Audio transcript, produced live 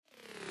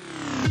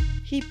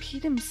He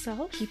peed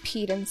himself? He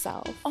peed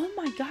himself. Oh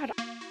my God.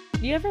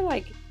 Do you ever,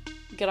 like,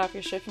 get off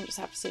your shift and just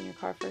have to sit in your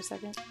car for a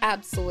second?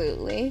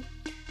 Absolutely.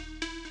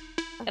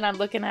 And I'm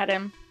looking at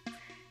him,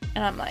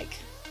 and I'm like,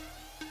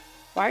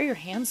 why are your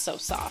hands so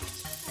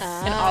soft?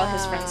 And all of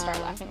his friends start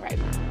laughing right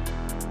now.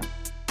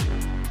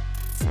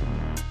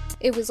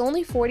 It was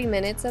only 40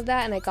 minutes of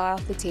that, and I got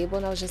off the table,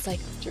 and I was just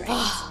like,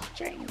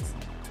 Drains.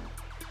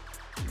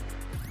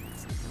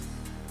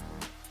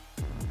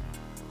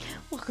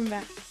 Welcome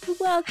back.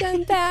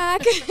 Welcome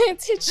back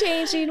to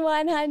Changing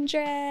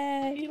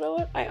 100. You know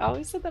what? I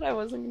always said that I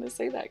wasn't going to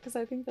say that because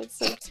I think that's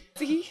so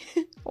cheesy.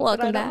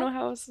 Welcome but back. I don't know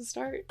how else to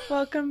start.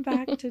 Welcome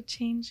back to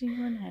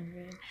Changing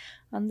 100.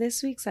 On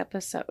this week's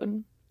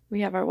episode,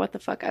 we have our What the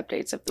Fuck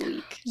updates of the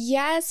week.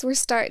 Yes, we're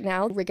starting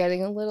out. We're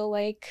getting a little,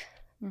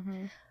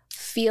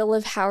 feel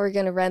of how we're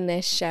going to run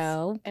this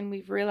show. And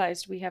we've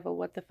realized we have a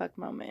What the Fuck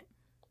moment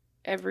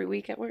every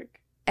week at work.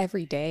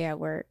 Every day at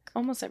work.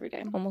 Almost every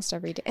day. Almost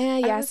every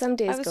day. Some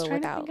days go without. I was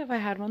trying to think if I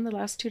had one the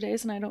last 2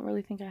 days, and I don't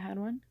really think I had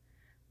one.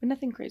 But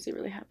nothing crazy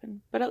really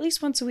happened. But at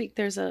least once a week,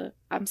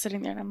 I'm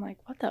sitting there and I'm like,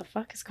 what the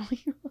fuck is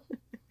going on?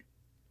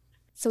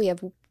 So we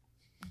have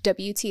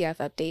WTF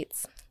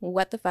updates,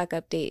 What the Fuck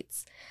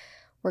updates.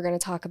 We're going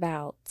to talk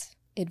about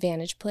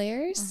advantage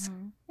players.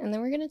 And then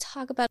we're going to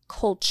talk about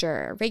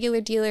culture, regular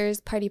dealers,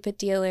 party pit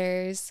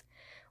dealers,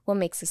 what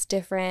makes us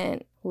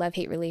different,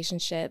 love-hate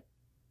relationship.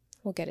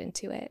 We'll get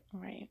into it. All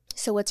right.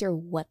 So what's your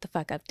What the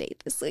Fuck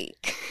update this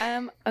week?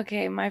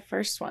 Okay, my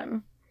first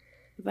one.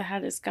 I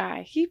had this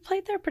guy. He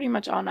played there pretty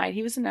much all night.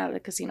 He was in and out of the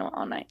casino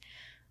all night.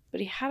 But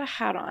he had a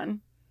hat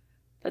on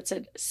that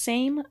said,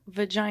 "Same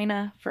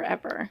vagina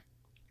forever."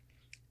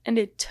 And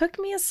it took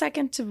me a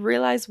second to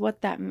realize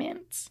what that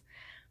meant.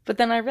 But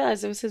then I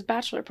realized it was his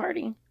bachelor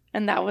party.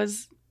 And that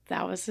was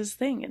his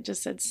thing. It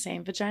just said,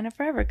 "Same vagina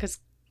forever." Because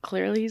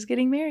clearly he's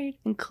getting married.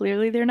 And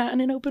clearly they're not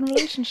in an open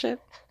relationship.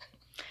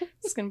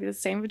 It's going to be the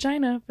same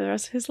vagina for the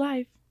rest of his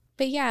life.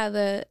 But yeah,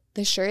 the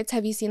shirts,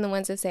 have you seen the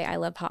ones that say, "I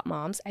love hot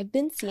moms"? I've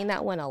been seeing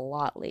that one a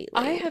lot lately.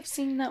 I have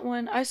seen that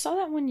one. I saw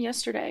that one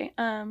yesterday.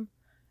 And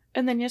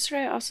then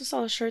yesterday I also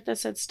saw a shirt that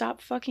said,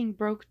 "Stop fucking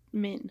broke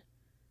men."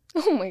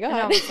 Oh my God.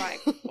 And I was like,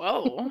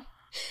 whoa.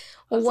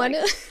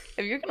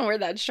 If you're going to wear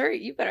that shirt,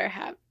 you better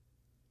have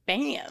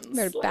bands.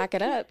 Better back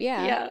it up,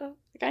 yeah. Yeah.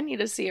 Like, I need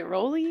to see a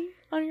rollie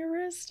on your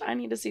wrist. I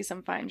need to see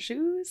some fine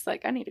shoes.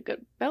 Like, I need a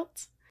good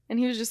belt. And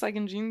he was just like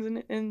in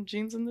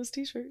jeans and this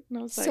t-shirt. And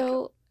I was like,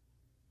 so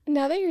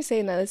now that you're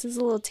saying that, this is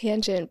a little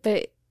tangent,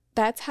 but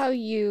that's how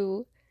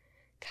you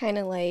kind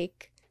of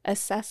like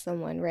assess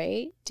someone,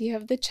 right? Do you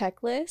have the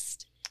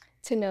checklist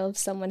to know if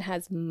someone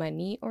has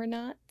money or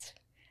not?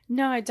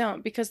 No, I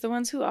don't, because the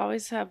ones who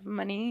always have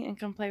money and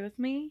can play with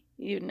me,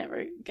 you'd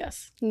never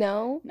guess.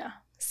 No? No.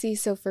 See,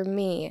 so for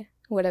me,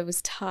 what I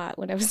was taught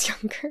when I was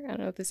younger, I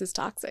don't know if this is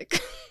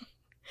toxic.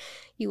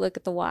 You look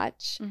at the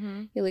watch,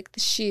 you look at the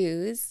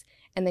shoes,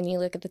 and then you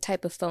look at the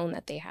type of phone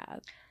that they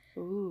have.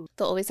 Ooh.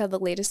 They'll always have the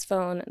latest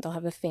phone. They'll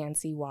have a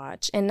fancy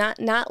watch. And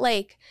not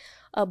like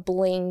a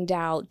blinged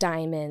out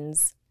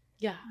diamonds.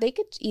 Yeah. They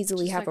could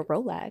easily just have a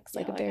Rolex,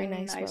 like a very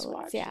nice Rolex.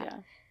 Watch. Yeah.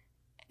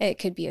 It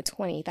could be a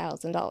 $20,000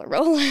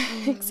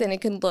 Rolex, and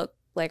it can look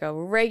like a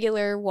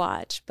regular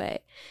watch.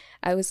 But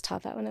I was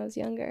taught that when I was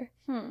younger.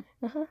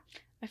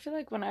 I feel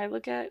like when I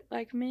look at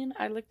like men,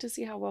 I look to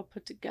see how well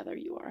put together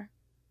you are.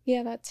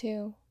 Yeah, that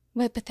too.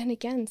 But then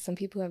again, some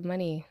people have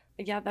money.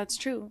 Yeah, that's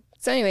true.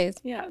 So anyways.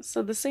 Yeah,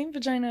 so the same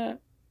vagina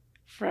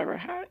forever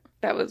hat.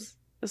 That was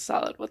a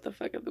solid What the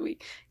Fuck of the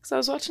week. Because I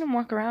was watching him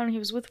walk around and he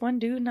was with one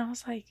dude and I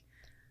was like,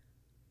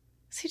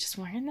 is he just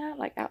wearing that?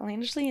 Like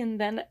outlandishly? And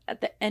then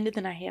at the end of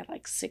the night, he had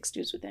like 6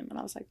 dudes with him. And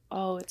I was like,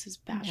 oh, it's his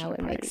bachelor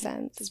party. Now it makes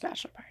sense. It's his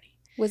bachelor party.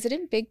 Was it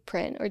in big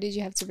print or did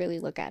you have to really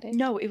look at it?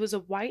 No, it was a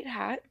white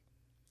hat.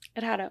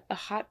 It had a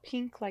hot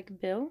pink like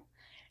bill.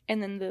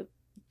 And then the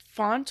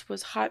font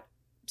was hot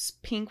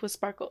pink with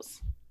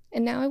sparkles.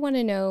 And now I want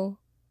to know,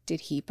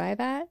 did he buy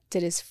that?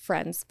 Did his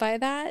friends buy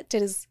that?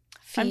 Did his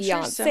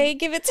fiance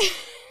give it to him?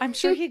 I'm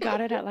sure he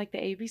got it at like the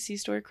ABC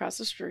store across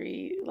the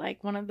street,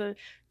 like one of the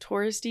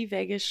touristy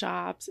Vegas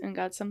shops, and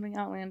got something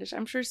outlandish.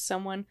 I'm sure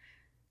someone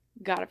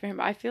got it for him.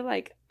 But I feel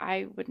like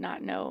I would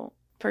not know.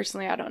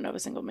 Personally, I don't know a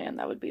single man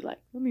that would be like,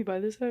 let me buy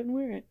this hat and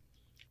wear it.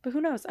 But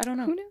who knows? I don't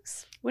know. Who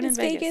knows? When it's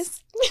in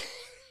Vegas.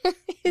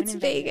 It's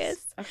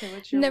Vegas. Okay,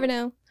 what's Never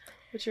know.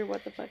 What's your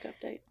What the Fuck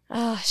update?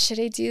 Should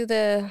I do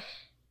the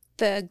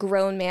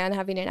grown man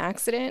having an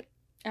accident?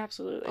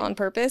 Absolutely. On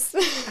purpose?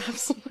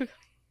 Absolutely.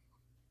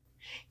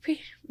 Wait,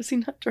 was he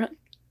not drunk?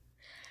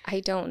 I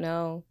don't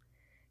know.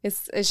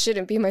 It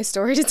shouldn't be my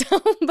story to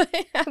tell, but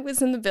I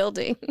was in the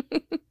building.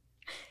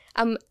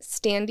 I'm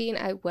standing.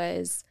 I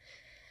was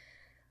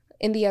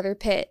in the other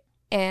pit,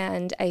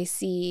 and I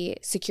see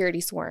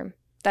security swarm.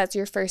 That's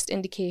your first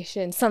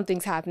indication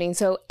something's happening.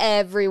 So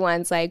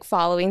everyone's like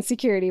following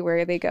security. Where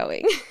are they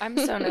going? I'm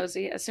so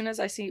nosy. As soon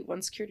as I see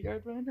one security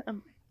guard run, I'm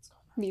like, what's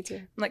going on? Me too.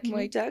 I'm like, can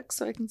you duck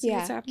so I can see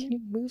what's happening? Can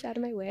you move out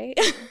of my way?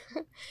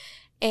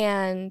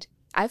 And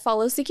I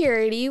follow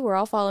security. We're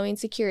all following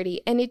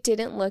security. And it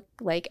didn't look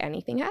like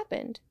anything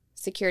happened.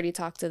 Security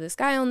talked to this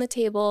guy on the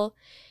table.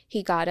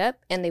 He got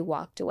up and they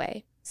walked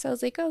away. So I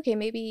was like, okay,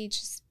 maybe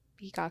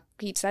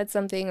he said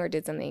something or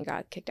did something,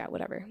 got kicked out,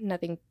 whatever.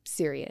 Nothing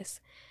serious.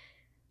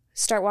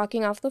 Start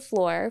walking off the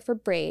floor for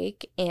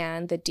break,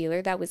 and the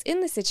dealer that was in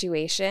the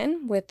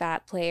situation with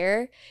that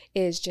player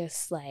is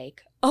just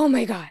like, oh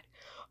my God,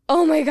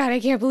 I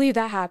can't believe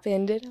that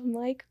happened. And I'm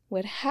like,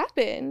 what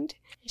happened?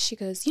 And she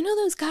goes, you know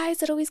those guys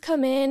that always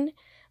come in?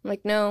 I'm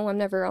like, no, I'm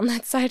never on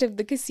that side of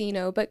the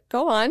casino, but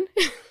go on.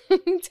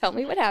 Tell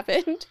me what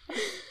happened.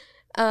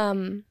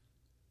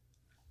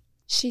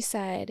 She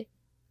said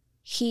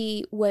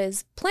he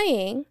was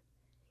playing,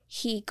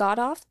 he got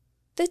off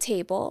the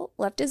table,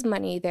 left his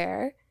money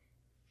there,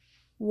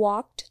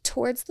 walked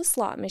towards the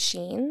slot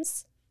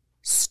machines,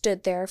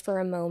 stood there for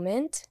a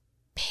moment,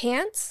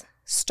 pants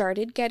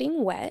started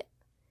getting wet.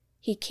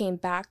 He came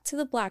back to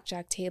the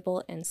blackjack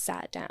table and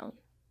sat down.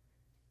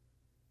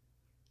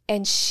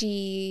 And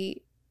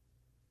she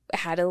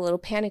had a little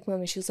panic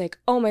moment. She was like,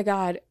 oh my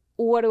God,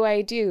 what do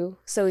I do?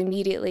 So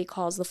immediately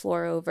calls the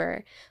floor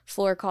over.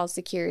 Floor calls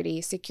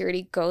security.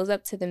 Security goes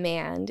up to the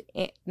man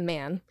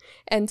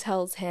and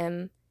tells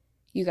him,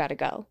 you gotta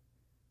go.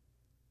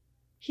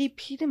 He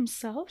peed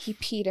himself? He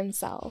peed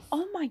himself.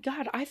 Oh my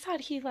God. I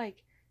thought he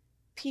like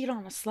peed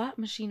on a slot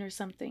machine or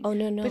something. Oh,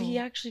 no. But he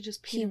actually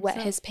just peed himself. He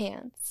wet his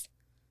pants.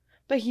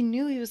 But he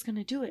knew he was going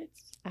to do it.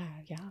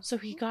 Yeah. So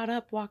he got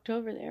up, walked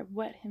over there,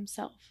 wet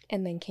himself.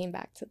 And then came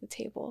back to the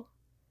table.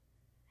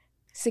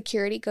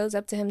 Security goes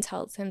up to him,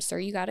 tells him, sir,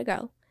 you gotta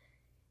go.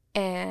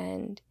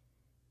 And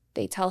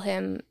they tell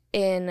him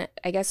in,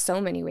 I guess, so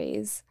many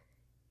ways,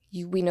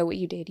 we know what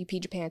you did. You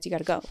peed your pants. You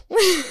gotta go.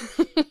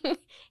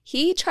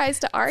 He tries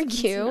to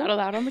argue. It's not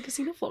allowed on the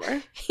casino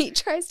floor. He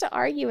tries to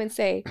argue and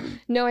say,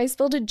 no, I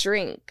spilled a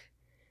drink.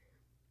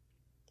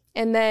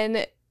 And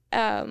then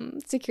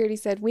security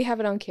said, we have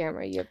it on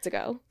camera. You have to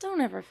go. Don't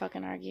ever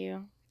fucking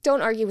argue.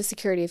 Don't argue with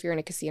security if you're in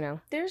a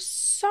casino. There's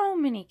so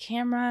many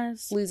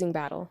cameras. Losing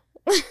battle.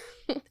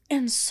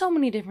 And so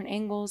many different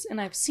angles.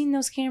 And I've seen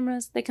those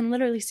cameras. They can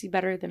literally see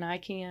better than I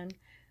can.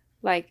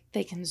 Like,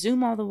 they can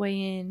zoom all the way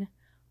in.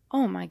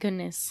 Oh my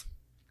goodness.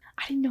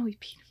 I didn't know he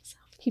peed himself.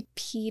 He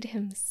peed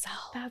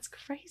himself. That's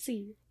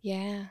crazy.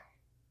 Yeah.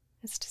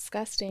 It's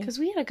disgusting. Because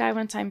we had a guy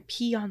one time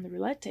pee on the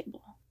roulette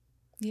table.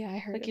 Yeah, I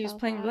heard like he was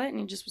playing that. roulette and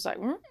he just was like,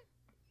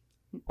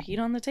 peed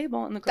on the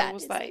table. And the girl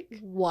was like,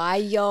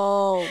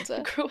 wild.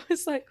 The girl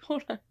was like,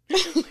 hold on.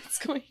 What's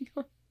going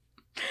on?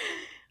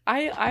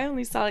 I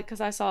only saw it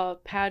because I saw a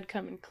pad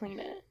come and clean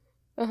it.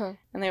 Uh-huh.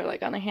 And they were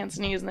like on their hands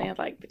and knees and they had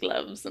like the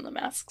gloves and the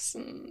masks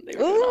and they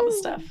were doing all the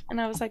stuff. And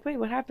I was like, wait,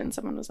 what happened?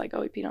 Someone was like,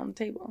 oh, he peed on the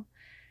table.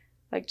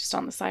 Like just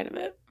on the side of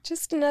it.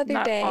 Just another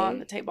Not day. Not on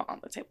the table,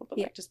 but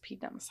yeah. Like just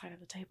peed down the side of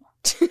the table.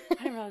 I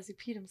didn't realize he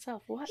peed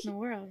himself. What in the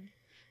world?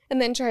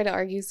 And then try to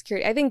argue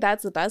security. I think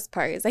that's the best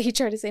part is that he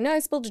tried to say, no, I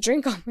spilled a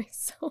drink on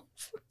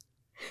myself.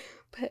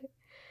 But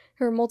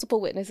there were multiple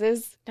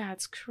witnesses.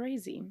 That's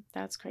crazy.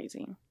 That's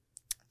crazy.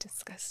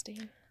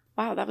 Disgusting.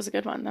 Wow, that was a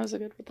good one. That was a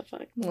good what the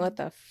fuck. What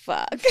the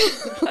fuck?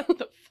 What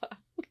the fuck?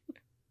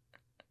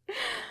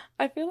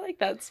 I feel like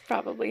that's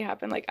probably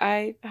happened. Like,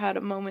 I had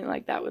a moment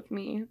like that with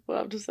me. Well,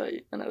 I'll just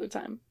say another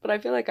time. But I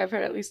feel like I've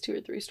heard at least 2 or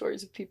 3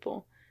 stories of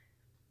people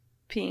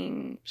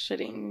peeing,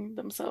 shitting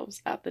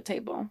themselves at the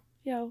table.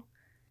 Yo.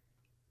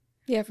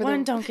 Yeah, for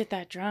one, don't get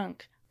that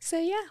drunk. So,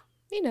 yeah,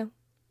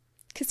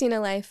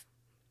 casino life.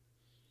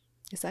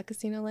 Is that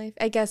casino life?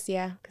 I guess,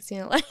 yeah,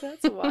 casino life.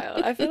 That's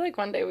wild. I feel like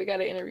one day we got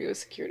to interview a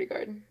security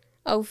guard.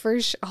 Oh, for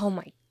sure. Oh,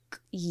 my.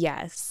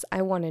 Yes.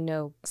 I want to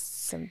know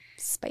some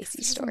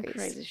spicy stories. Some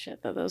crazy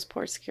shit, though. Those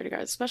poor security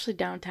guards, especially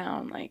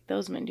downtown, like,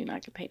 those men do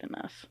not get paid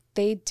enough.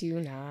 They do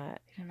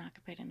not. They do not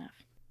get paid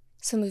enough.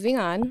 So, moving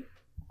on.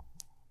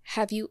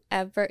 Do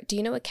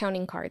you know what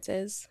counting cards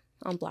is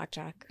on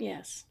blackjack?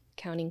 Yes.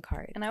 Counting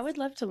cards. And I would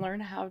love to learn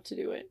how to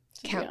do it,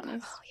 to be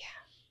honest. Oh,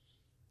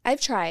 yeah. I've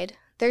tried.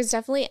 There's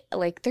definitely,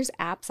 there's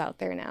apps out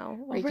there now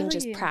where you can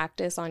just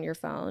practice on your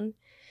phone.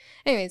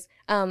 Anyways,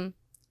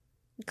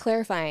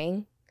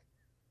 clarifying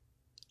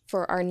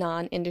for our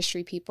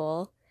non-industry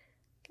people,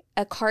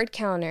 a card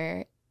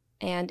counter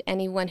and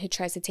anyone who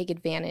tries to take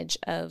advantage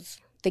of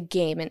the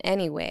game in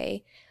any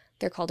way,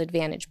 they're called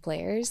advantage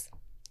players.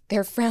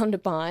 They're frowned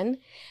upon.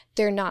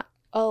 They're not,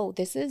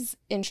 this is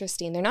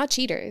interesting. They're not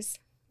cheaters,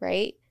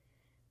 right?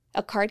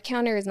 A card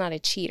counter is not a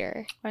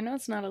cheater. I know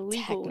it's not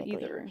illegal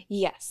either.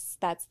 Yes,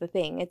 that's the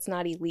thing. It's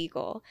not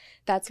illegal.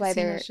 That's why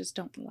they're just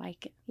don't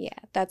like it. Yeah,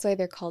 that's why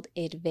they're called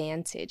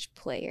advantage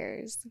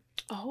players.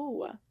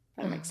 Oh,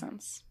 that makes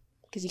sense.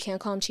 Because you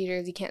can't call them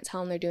cheaters. You can't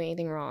tell them they're doing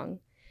anything wrong.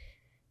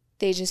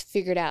 They just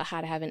figured out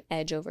how to have an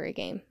edge over a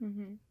game.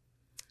 Mm-hmm.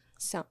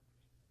 So,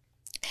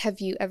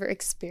 have you ever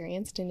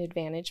experienced an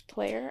advantage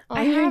player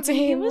on your table?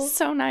 He was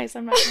so nice.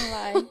 I'm not gonna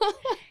lie.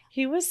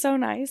 He was so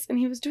nice, and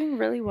he was doing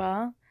really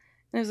well.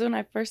 And it was when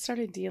I first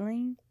started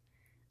dealing.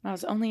 I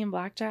was only in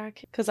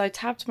blackjack because I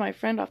tapped my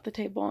friend off the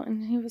table,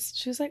 and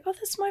she was like, "Oh,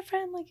 this is my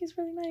friend. Like, he's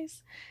really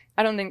nice."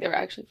 I don't think they were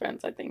actually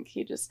friends. I think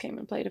he just came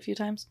and played a few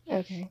times.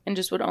 Okay. And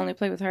just would only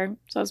play with her.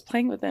 So I was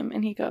playing with him,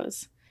 and he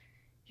goes,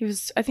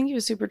 I think he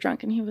was super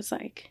drunk, and he was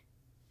like,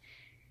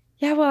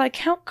 yeah, well, I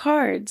count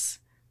cards.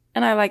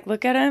 And I like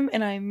look at him,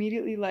 and I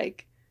immediately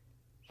like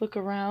look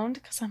around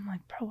because I'm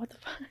like, bro, what the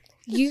fuck?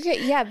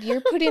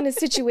 You're put in a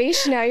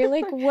situation now. You're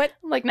like, what?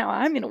 Like, now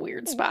I'm in a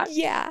weird spot.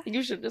 Yeah.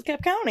 You should have just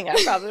kept counting. I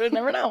probably would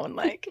never known.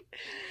 Like,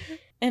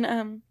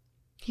 and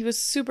he was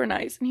super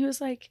nice, and he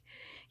was like,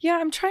 yeah,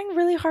 I'm trying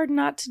really hard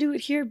not to do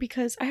it here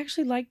because I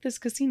actually like this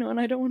casino and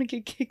I don't want to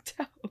get kicked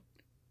out.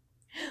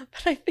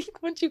 But I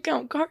think once you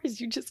count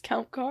cards, you just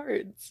count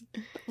cards.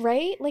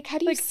 Right? Like, how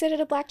do you sit at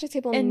a blackjack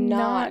table and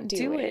not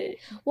do it?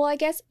 Well, I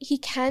guess he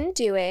can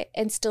do it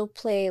and still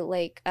play,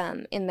 like,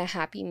 in the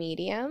happy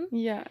medium.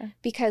 Yeah.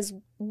 Because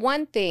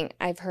one thing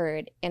I've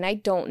heard, and I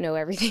don't know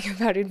everything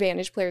about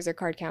advantage players or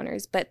card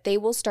counters, but they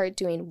will start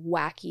doing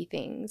wacky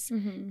things.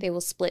 Mm-hmm. They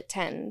will split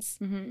tens.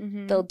 Mm-hmm,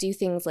 mm-hmm. They'll do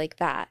things like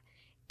that.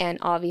 And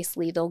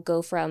obviously, they'll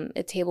go from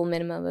a table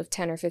minimum of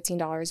 $10 or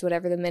 $15,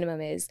 whatever the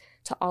minimum is,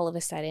 to all of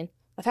a sudden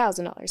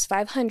 $1,000,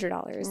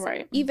 $500.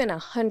 Right. Even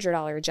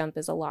 $100 jump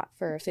is a lot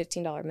for a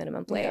 $15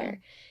 minimum player.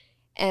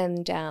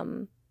 Yeah.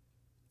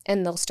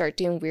 And they'll start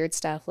doing weird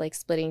stuff like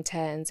splitting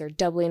tens or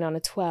doubling on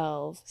a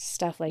 12,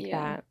 stuff like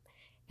that.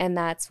 And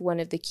that's one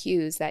of the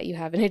cues that you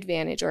have an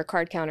advantage or a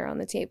card counter on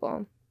the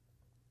table.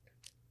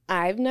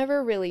 I've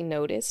never really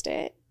noticed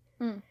it.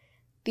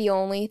 The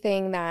only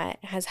thing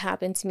that has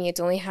happened to me,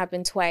 it's only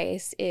happened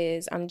twice,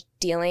 is I'm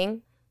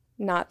dealing,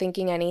 not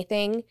thinking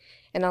anything,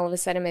 and all of a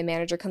sudden my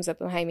manager comes up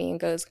behind me and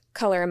goes,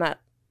 color him up.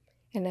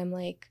 And I'm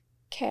like,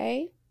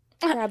 okay.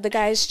 Grab the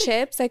guy's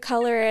chips, I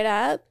color it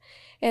up,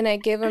 and I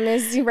give him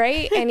his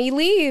right, and he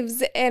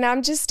leaves. And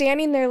I'm just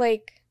standing there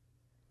like,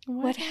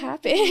 what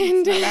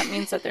happened? So that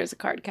means that there's a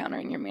card counter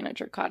and your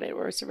manager caught it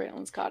or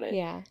surveillance caught it.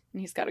 Yeah.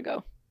 And he's got to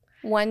go.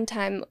 One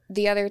time,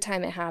 the other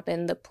time it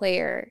happened, the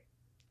player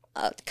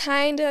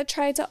kind of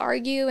tried to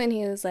argue, and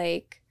he was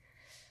like,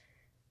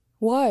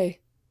 why?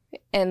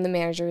 And the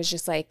manager was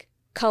just like,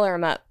 color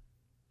him up.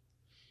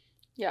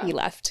 Yeah. He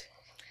left.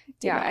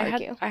 I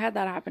had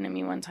that happen to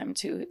me one time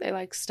too. They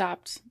like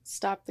stopped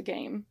the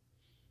game.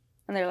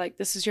 And they're like,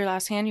 this is your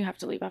last hand. You have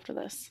to leave after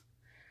this.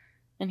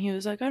 And he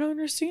was like, I don't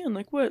understand.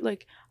 Like, what?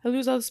 Like, I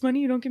lose all this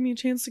money. You don't give me a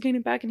chance to gain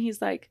it back. And he's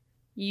like,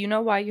 you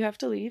know why you have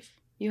to leave?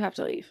 You have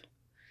to leave.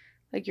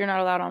 Like, you're not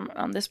allowed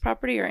on this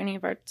property or any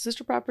of our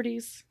sister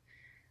properties.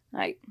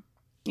 Like,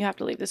 you have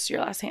to leave. This is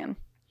your last hand.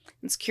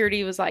 And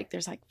security was like,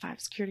 there's like 5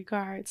 security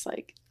guards.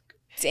 Like,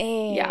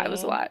 dang. Yeah, it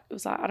was a lot.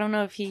 I don't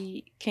know if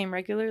he came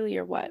regularly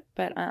or what,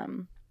 but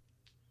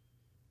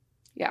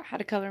yeah, had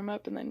to color him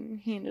up, and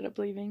then he ended up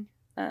leaving.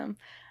 I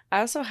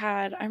also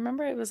had, I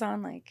remember it was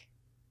on like,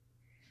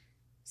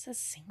 it says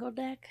single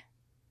deck.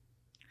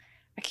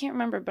 I can't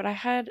remember, but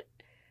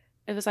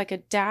it was like a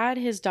dad,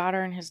 his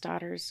daughter, and his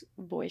daughter's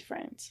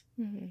boyfriend.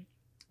 Mm-hmm.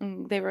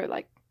 And they were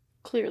like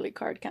clearly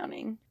card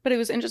counting. But it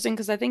was interesting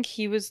because I think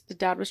the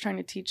dad was trying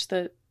to teach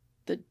the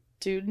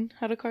dude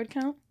how to card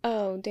count.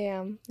 Oh,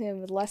 damn. They have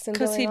a lesson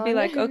because he'd be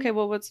like, okay,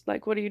 well,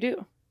 what do you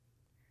do?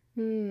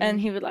 And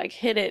he would like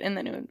hit it, and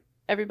then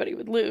everybody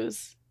would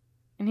lose,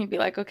 and he'd be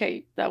like,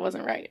 okay, that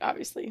wasn't right,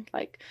 obviously,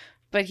 like,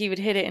 but he would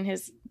hit it, and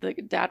the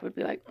dad would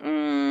be like,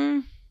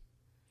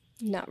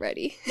 not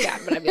ready. Yeah,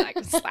 but I'd be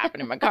like slapping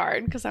him a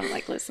card because I'm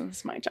like, listen, this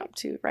is my job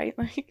too, right?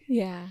 Like,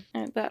 yeah.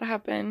 And that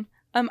happened.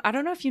 I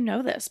don't know if you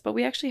know this, but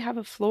we actually have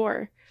a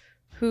floor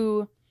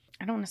who,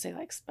 I don't want to say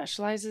like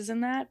specializes in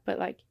that, but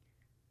like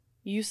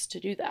used to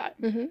do that.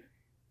 Mm-hmm.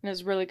 And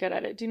is really good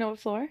at it. Do you know what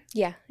floor?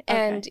 Yeah. Okay.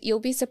 And you'll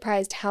be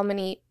surprised how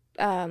many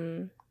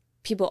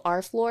people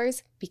are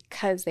floors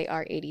because they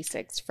are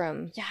 86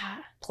 from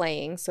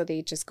playing. So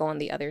they just go on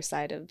the other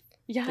side of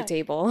the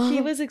table. He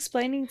was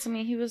explaining to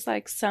me, he was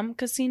like, some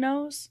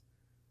casinos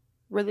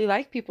really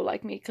like people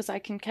like me because I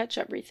can catch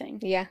everything.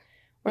 Yeah.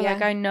 Or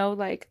like I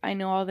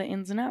know all the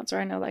ins and outs, or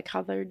I know like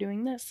how they're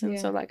doing this, and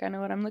so like I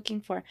know what I'm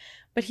looking for.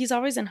 But he's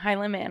always in high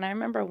limit, and I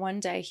remember one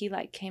day he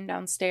like came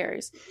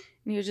downstairs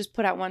and he would just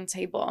put out one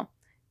table,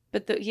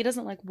 but he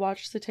doesn't like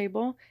watch the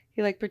table.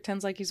 He like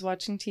pretends like he's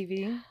watching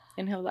TV,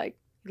 and he'll like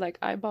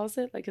eyeballs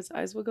it, like his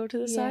eyes will go to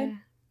the side.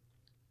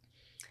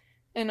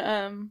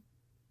 And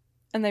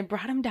they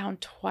brought him down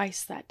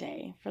twice that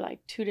day for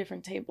like 2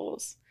 different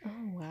tables.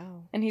 Oh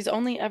wow! And he's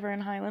only ever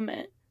in high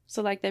limit.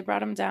 So, like, they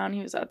brought him down.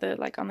 He was on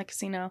the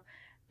casino.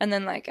 And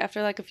then, like,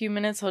 after, like, a few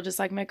minutes, he'll just,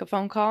 like, make a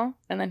phone call.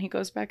 And then he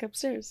goes back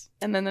upstairs.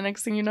 And then the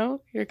next thing you know,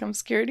 here comes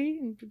security.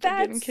 And people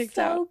getting kicked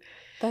out.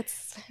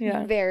 That's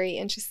very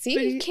interesting.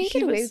 You can't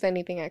get away with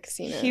anything at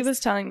casinos. He was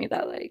telling me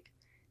that, like,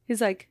 he's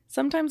like,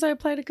 sometimes I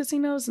apply to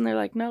casinos. And they're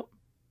like, nope.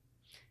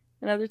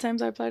 And other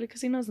times I apply to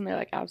casinos. And they're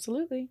like,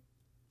 absolutely.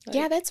 Like,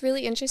 yeah, that's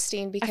really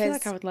interesting because I feel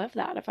like I would love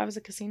that if I was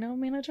a casino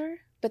manager.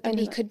 But then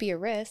he could be a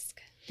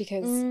risk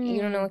because you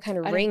don't know what kind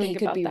of ring he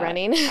could be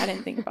running. I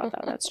didn't think about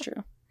that. That's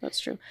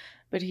true.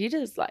 But he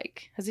does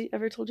has he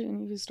ever told you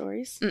any of his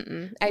stories?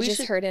 Mm-mm. I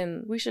just heard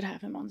him. We should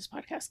have him on this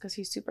podcast because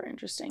he's super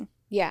interesting.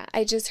 Yeah,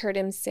 I just heard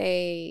him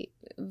say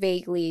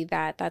vaguely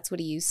that that's what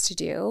he used to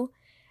do.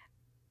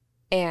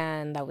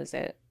 And that was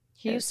it.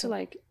 He used to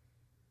like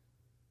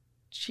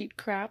cheat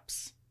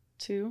craps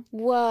too.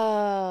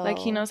 Whoa. Like,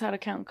 he knows how to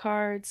count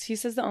cards. He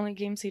says the only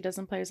games he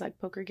doesn't play is, like,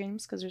 poker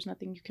games because there's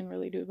nothing you can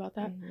really do about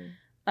that.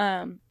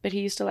 But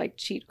he used to, like,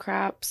 cheat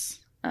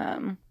craps.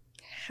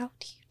 How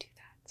do you do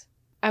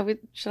that?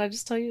 Should I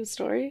just tell you a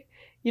story?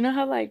 You know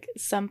how, like,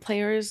 some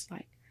players,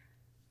 like,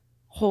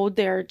 hold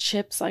their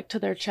chips, like, to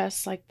their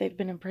chests, like they've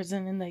been in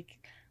prison and,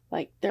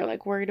 like they're,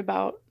 like, worried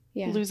about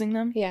losing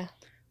them? Yeah.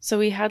 So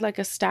he had, like,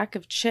 a stack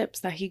of chips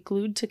that he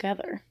glued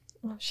together.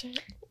 Oh,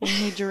 shit. And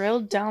he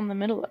drilled down the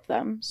middle of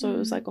them. So it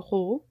was, like, a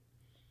hole.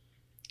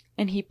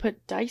 And he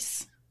put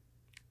dice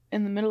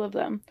in the middle of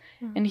them.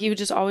 And he would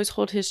just always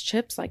hold his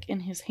chips, like,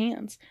 in his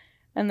hands.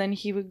 And then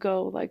he would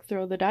go, like,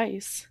 throw the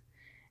dice.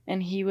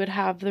 And he would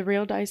have the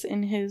real dice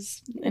in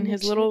his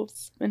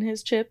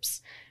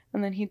chips.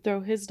 And then he'd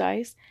throw his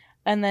dice.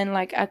 And then,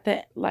 like, at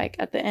the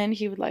end,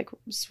 he would, like,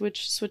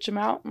 switch them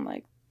out and,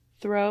 like,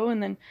 throw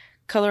and then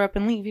color up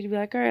and leave. He'd be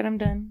like, all right, I'm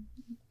done.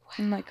 Wow.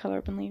 And, like, color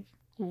up and leave.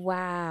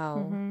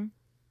 Wow.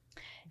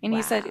 And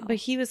he said, but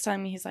he was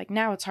telling me, he's like,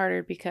 now it's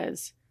harder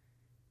because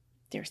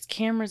there's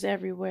cameras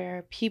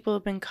everywhere. People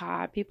have been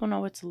caught. People know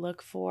what to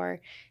look for.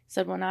 He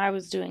said, when I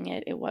was doing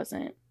it, he was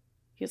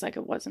like,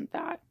 it wasn't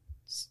that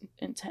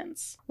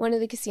intense. One of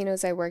the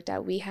casinos I worked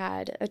at, we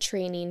had a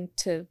training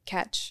to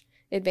catch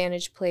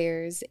advantage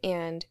players,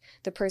 and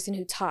the person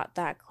who taught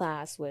that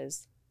class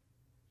was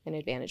an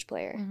advantage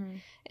player.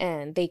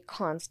 And they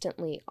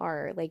constantly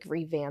are, like,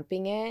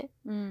 revamping it.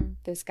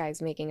 This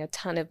guy's making a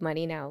ton of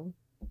money now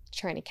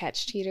trying to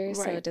catch cheaters,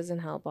 so it doesn't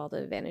help all the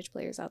advantage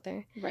players out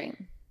there. Right.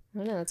 I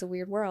don't know, it's a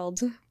weird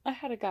world. I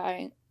had a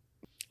guy,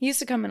 he used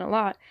to come in a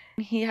lot.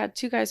 He had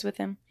 2 guys with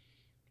him.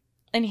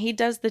 And he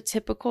does the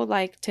typical,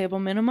 like, table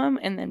minimum,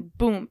 and then,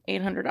 boom,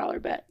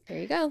 $800 bet. There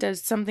you go.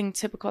 Does something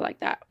typical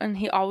like that. And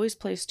he always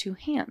plays 2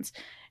 hands.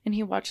 And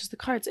he watches the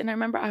cards. And I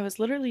remember I was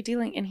literally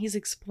dealing, and he's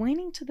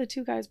explaining to the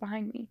 2 guys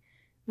behind me,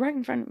 right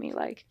in front of me,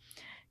 like,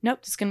 nope,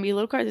 this is going to be a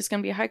little card. This is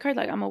going to be a high card.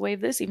 Like, I'm going to wave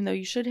this. Even though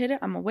you should hit it,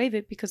 I'm going to wave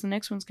it because the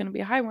next one's going to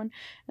be a high one.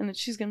 And then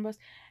she's going to bust.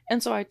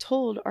 And so I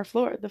told our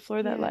floor, the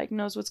floor that, like,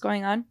 knows what's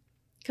going on.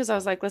 Because I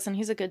was like, listen,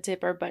 he's a good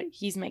tipper, but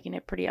he's making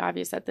it pretty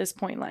obvious at this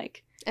point,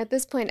 like. At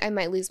this point, I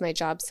might lose my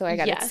job, so I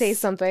got to say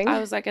something. I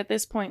was like, at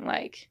this point,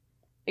 like,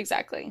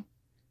 exactly.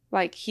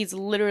 Like, he's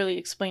literally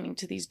explaining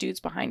to these dudes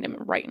behind him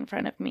right in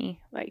front of me.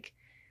 Like,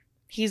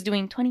 he's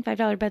doing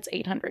 $25 bets,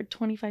 $800,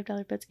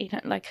 $25 bets,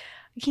 $800. Like,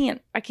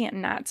 I can't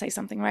not say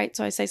something, right?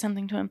 So I say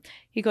something to him.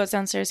 He goes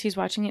downstairs. He's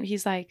watching it.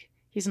 He's like,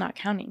 he's not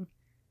counting.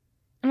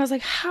 And I was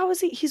like, how is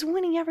he? He's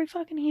winning every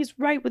fucking, he's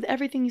right with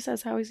everything he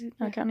says. How is he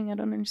not counting? I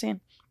don't understand.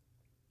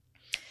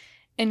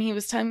 And he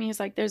was telling me, he's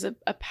like, there's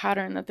a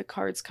pattern that the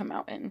cards come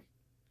out in.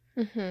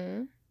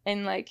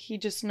 And, like, he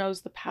just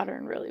knows the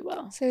pattern really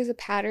well. So there's a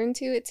pattern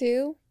to it,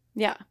 too?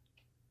 Yeah.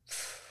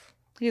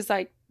 He's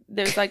like,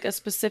 there's, like, a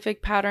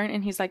specific pattern,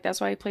 and he's like, that's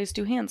why he plays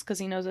 2 hands, because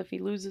he knows if he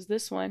loses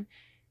this one,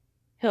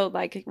 he'll,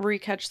 like,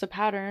 recatch the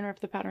pattern, or if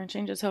the pattern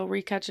changes, he'll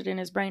recatch it in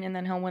his brain, and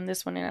then he'll win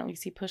this one, and at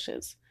least he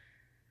pushes.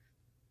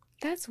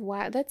 That's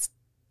wild.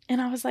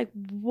 And I was like,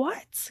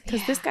 what?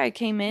 Because this guy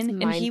came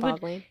in, and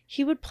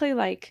he would play,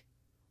 like,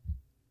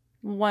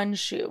 1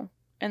 shoe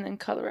and then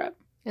color up.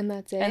 And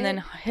that's it? And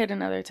then hit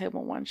another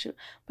table 1 shoe.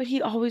 But he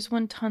always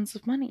won tons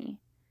of money.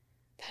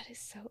 That is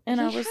so...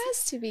 And he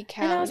has to be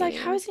counting. And I was like,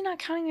 how is he not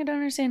counting? I don't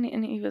understand.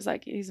 And he was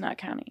like, he's not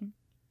counting.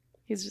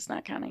 He's just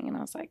not counting. And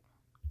I was like,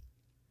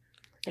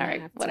 all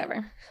right,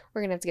 whatever.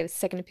 We're going to have to get a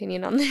second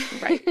opinion on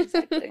this. Right,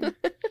 exactly.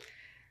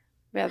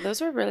 Yeah, those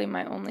were really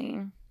my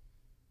only...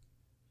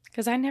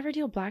 Because I never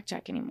deal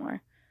blackjack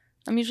anymore.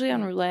 I'm usually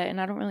on roulette, and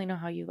I don't really know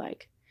how you,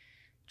 like,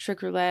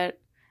 trick roulette.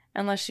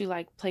 Unless you,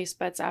 like, place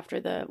bets after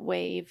the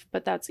wave,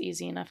 but that's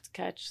easy enough to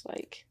catch,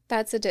 like.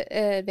 That's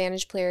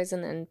advantage players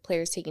and then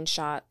players taking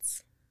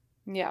shots.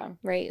 Yeah.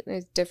 Right?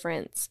 There's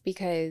difference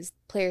because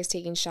players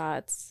taking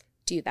shots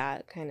do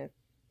that kind of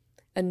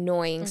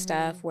annoying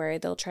stuff where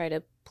they'll try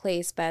to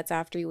place bets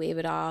after you wave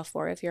it off,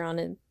 or if you're on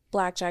a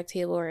blackjack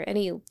table or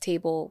any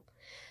table,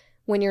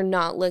 when you're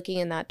not looking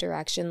in that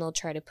direction, they'll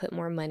try to put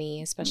more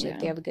money, especially if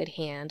they have a good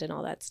hand and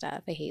all that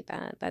stuff. I hate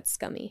that. That's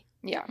scummy.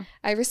 Yeah.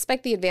 I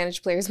respect the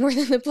advantage players more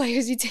than the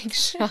players who take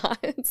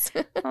shots.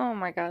 Oh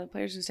my God, the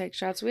players who take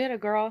shots. We had a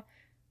girl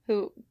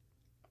who,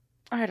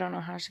 I don't know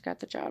how she got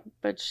the job,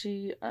 but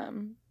she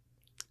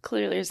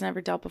clearly has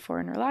never dealt before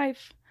in her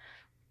life.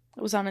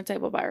 Was on a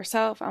table by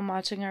herself. I'm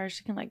watching her.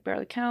 She can, like,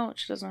 barely count.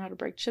 She doesn't know how to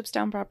break chips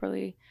down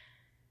properly.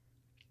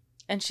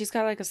 And she's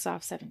got, like, a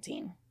soft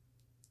 17.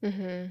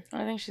 I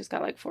think she's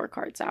got, like, 4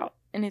 cards out.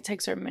 And it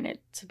takes her a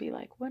minute to be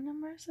like, what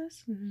number is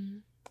this?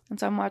 And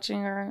so I'm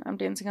watching her. I'm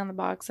dancing on the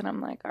box. And I'm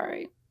like, all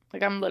right.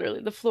 Like, I'm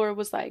literally, the floor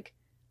was like,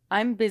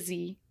 I'm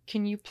busy.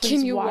 Can you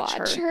please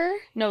watch her?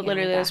 No,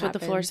 literally, that's what the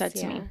floor said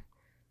to me.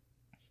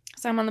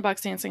 So I'm on the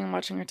box dancing and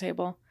watching her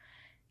table.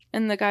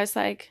 And the guy's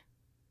like,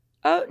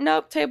 oh,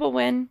 nope, table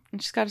win.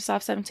 And she's got a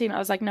soft 17. I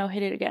was like, no,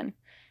 hit it again.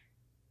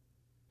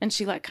 And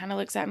she, like, kind of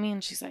looks at me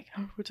and she's like, I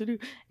don't know what to do.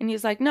 And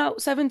he's like, no,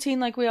 17,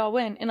 like, we all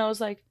win. And I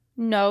was like,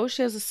 no,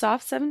 she has a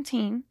soft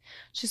 17.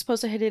 She's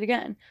supposed to hit it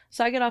again.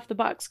 So I get off the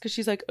box because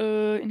she's like,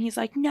 and he's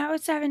like, no,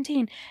 it's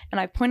 17. And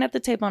I point at the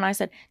table and I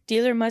said,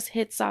 dealer must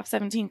hit soft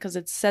 17 because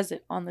it says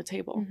it on the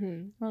table.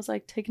 And I was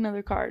like, take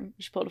another card.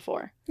 She pulled a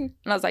 4. And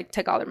I was like,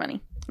 take all their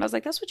money. And I was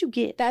like, that's what you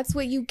get. That's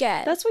what you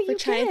get. That's what you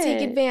for trying to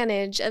take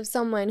advantage of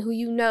someone who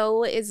you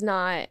know is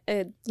not,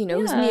 who's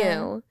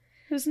new.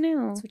 Who's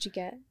new. That's what you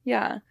get.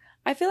 Yeah.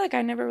 I feel like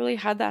I never really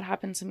had that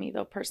happen to me,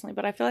 though, personally.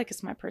 But I feel like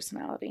it's my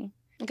personality.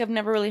 Like, I've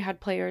never really had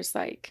players,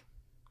 like,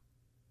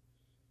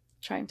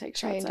 try and take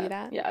shots do at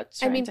that. Yeah,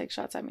 and take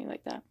shots at me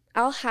like that.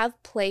 I'll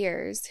have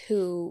players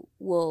who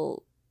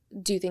will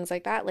do things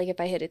like that. Like, if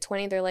I hit a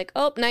 20, they're like,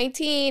 oh,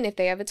 19, if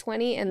they have a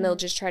 20, and they'll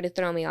just try to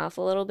throw me off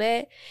a little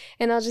bit.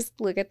 And I'll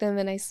just look at them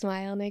and I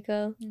smile and I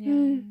go,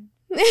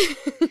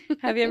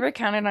 Have you ever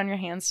counted on your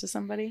hands to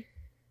somebody?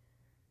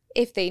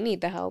 If they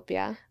need the help,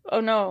 yeah.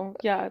 Oh, no.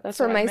 Yeah, that's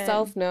for what I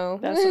myself, meant. no.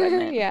 That's what I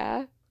meant.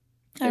 Yeah.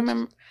 I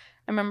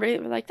remember they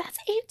were like, that's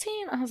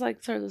 18. I was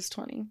like, sorry, this is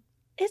 20.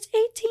 It's 18.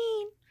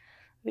 I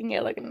think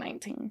get like a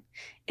 19.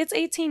 It's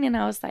 18. And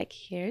I was like,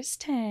 here's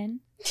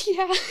 10.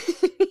 Yeah.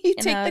 You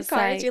take the cards.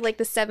 Like, you're like,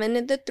 the 7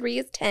 and the 3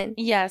 is 10.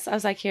 Yes. I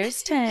was like,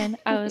 here's 10.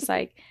 I was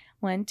like,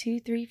 1, 2,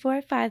 3,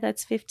 4, 5.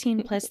 That's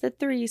 15 plus the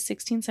 3,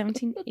 16,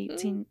 17,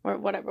 18, or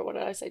whatever. What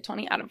did I say?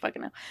 20? I don't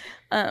fucking know.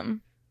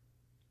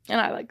 And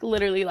I like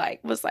literally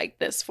like was like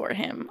this for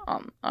him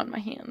on my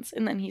hands.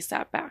 And then he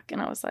sat back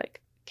and I was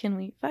like, can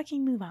we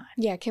fucking move on?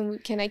 Yeah,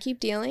 can I keep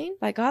dealing?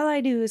 Like, all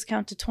I do is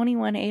count to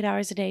 21, 8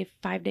 hours a day,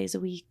 5 days a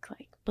week.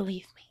 Like,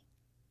 believe me,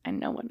 I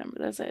know what number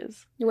this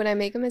is. When I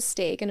make a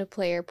mistake and a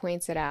player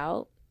points it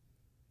out,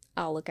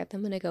 I'll look at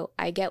them and I go,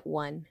 I get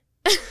 1.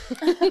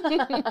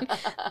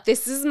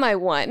 This is my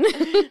 1.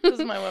 This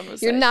is my 1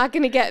 mistake. You're not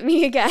going to get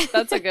me again.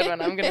 That's a good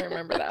one. I'm going to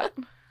remember that.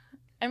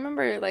 I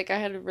remember, like, I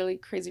had a really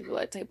crazy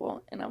roulette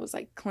table, and I was,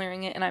 like,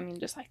 clearing it, and I mean,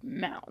 just, like,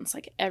 mounds,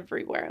 like,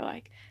 everywhere,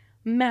 like,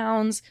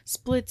 mounds,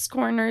 splits,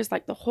 corners,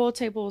 like, the whole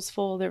table was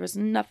full. There was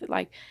nothing,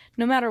 like,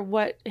 no matter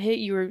what hit,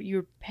 you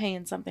were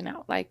paying something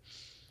out, like,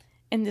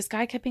 and this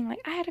guy kept being like,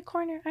 I had a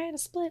corner, I had a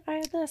split, I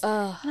had this,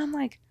 and I'm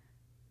like,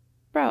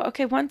 bro,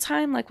 okay, one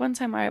time, all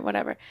right,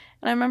 whatever,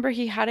 and I remember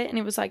he had it, and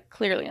it was, like,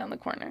 clearly on the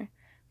corner,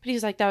 but he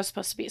was like, that was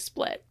supposed to be a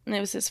split, and it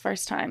was his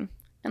first time,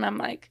 and I'm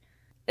like,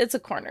 it's a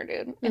corner,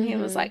 dude. And he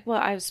was like, well,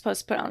 I was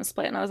supposed to put it on the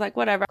split. And I was like,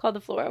 whatever. I called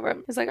the floor over.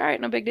 He's like, all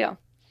right, no big deal.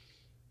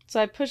 So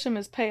I pushed him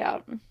his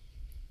payout. I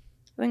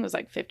think it was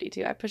like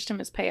 52. I pushed him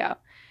his payout.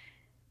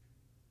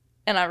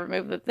 And I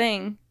removed the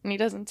thing. And he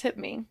doesn't tip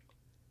me.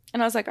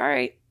 And I was like, all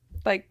right.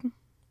 Like,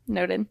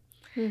 noted.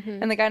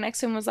 And the guy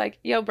next to him was like,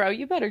 yo, bro,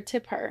 you better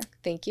tip her.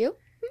 Thank you.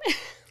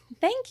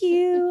 Thank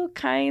you,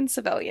 kind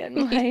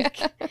civilian. Like,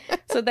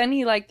 so then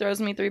he like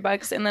throws me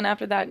 $3, and then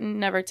after that,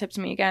 never tipped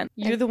me again.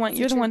 You're the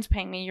ones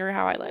paying me. You're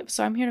how I live.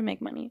 So I'm here to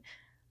make money.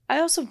 I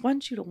also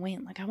want you to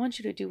win. Like, I want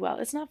you to do well.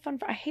 It's not fun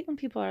I hate when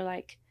people are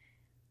like,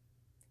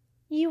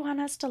 you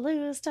want us to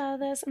lose to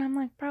this, and I'm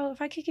like, bro,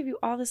 if I could give you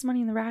all this money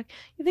in the rack,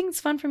 you think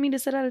it's fun for me to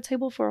sit at a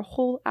table for a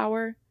whole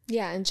hour?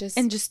 Yeah, and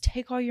just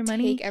take all your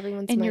money, take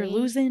everyone's and money. You're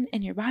losing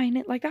and you're buying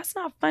it. Like, that's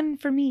not fun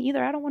for me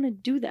either. I don't want to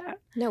do that.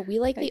 No, we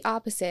like the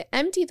opposite.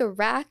 Empty the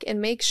rack and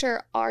make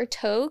sure our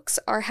tokes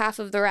are half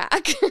of the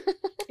rack.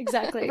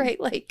 Exactly. Right?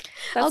 Like,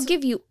 I'll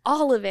give you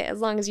all of it as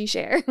long as you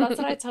share. That's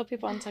what I tell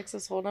people on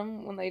Texas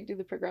Hold'em when they do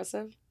the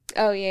progressive.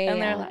 Oh, yeah,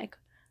 and they're like,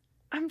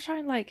 I'm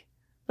trying, like,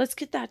 let's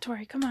get that,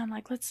 Tori. Come on,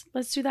 like, let's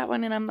do that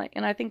one. And I'm like,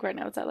 and I think right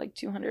now it's at like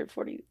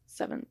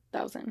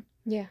 247,000.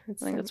 Yeah, I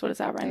think that's what it's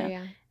at right now.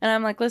 Yeah. And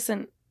I'm like,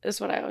 listen, this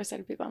is what I always say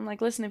to people. I'm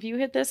like, listen, if you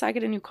hit this, I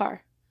get a new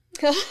car.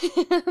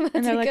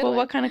 And they're like, well,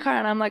 what kind of car?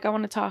 And I'm like, I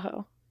want a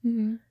Tahoe.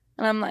 And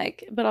I'm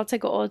like, but I'll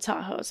take an old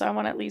Tahoe. So I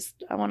want at least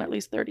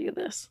 30 of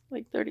this,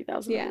 like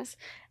 30,000 of this.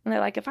 And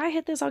they're like, if I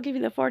hit this, I'll give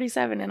you the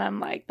 47. And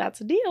I'm like,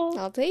 that's a deal.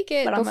 I'll take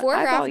it. But before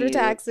or after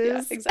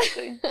taxes. Yeah,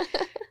 exactly.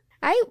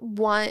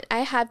 I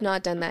have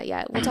not done that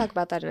yet. We'll talk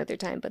about that another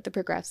time. But the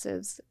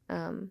progressives,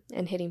 and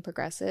hitting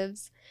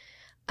progressives,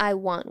 I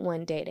want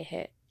one day to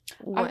hit.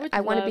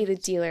 I want to be the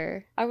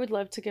dealer. I would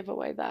love to give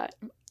away that.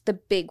 The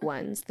big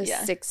ones, the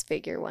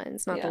 6-figure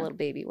ones, not the little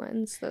baby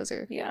ones. Those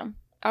are. Yeah.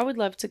 I would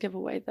love to give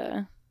away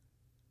the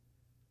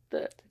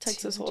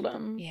Texas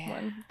Hold'em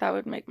one. That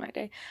would make my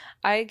day.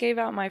 I gave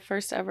out my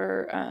first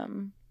ever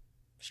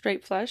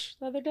straight flush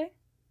the other day.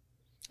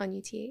 On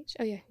UTH?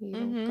 Oh, yeah.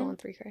 You go on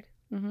 3 card.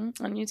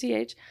 On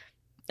UTH.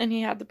 And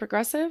he had the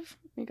progressive.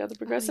 He got the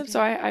progressive.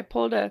 So I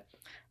pulled the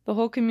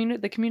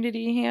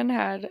community hand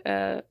had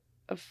a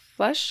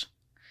flush.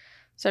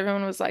 So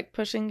everyone was like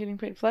pushing, getting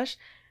paid flush.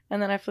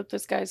 And then I flipped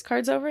this guy's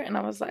cards over and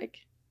I was like,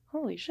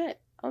 holy shit.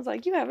 I was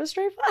like, you have a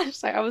straight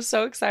flush. Like, I was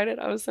so excited.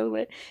 I was so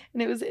lit.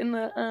 And it was in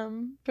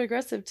the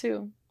progressive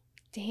too.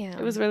 Damn.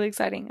 It was really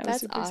exciting. It was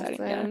that's super awesome.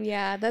 exciting.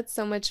 Yeah, that's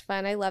so much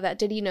fun. I love that.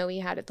 Did he know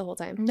he had it the whole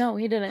time? No,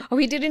 he didn't. Oh,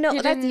 he didn't know?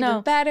 That's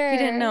even better. He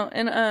didn't know.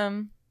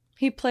 And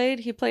he played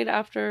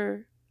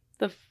after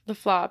the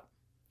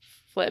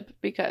flip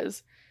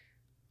because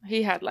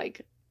he had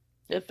like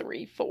a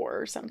 3,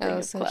 4 or something Oh,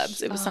 of so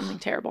clubs. It was something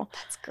terrible.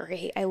 That's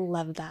great. I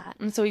love that.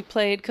 And so he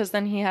played because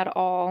then he had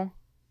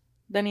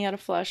a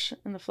flush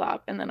in the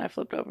flop, and then I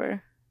flipped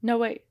over. No,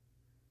 wait.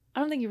 I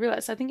don't think he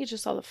realized. I think he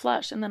just saw the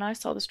flush, and then I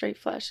saw the straight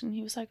flush, and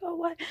he was like, oh,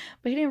 what?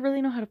 But he didn't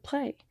really know how to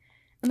play.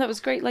 And that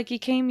was great. Like, he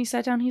came, he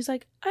sat down, he's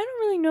like, I don't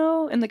really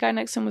know. And the guy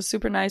next to him was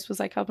super nice,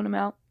 was like helping him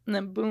out. And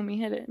then boom, he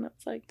hit it. And I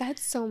was like,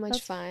 that's so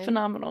much fun.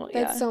 Phenomenal.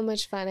 That's so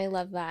much fun. I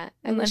love that.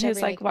 And then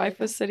his like wife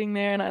was sitting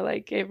there, and I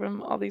like gave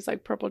him all these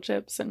like purple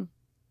chips, and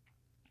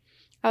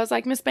I was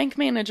like, Miss Bank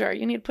Manager,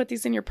 you need to put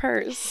these in your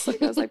purse.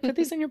 Like, I was like, put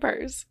these in your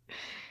purse.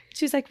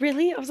 She's like,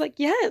 really? I was like,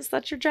 yes,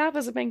 that's your job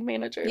as a bank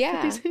manager.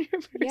 Yeah. Put these in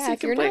your purse. Yeah,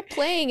 if you're not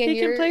playing and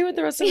you can play with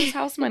the rest of his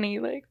house money.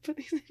 Like, put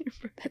these in your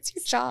purse. That's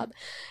your job.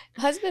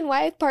 Husband,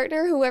 wife,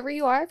 partner, whoever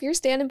you are, if you're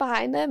standing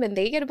behind them and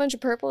they get a bunch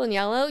of purple and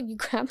yellow, you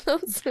grab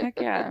those. Heck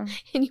yeah.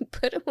 And you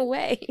put them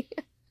away.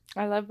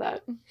 I love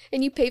that.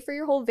 And you pay for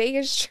your whole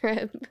Vegas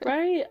trip.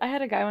 Right? I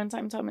had a guy one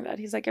time tell me that.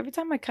 He's like, every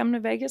time I come to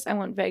Vegas, I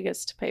want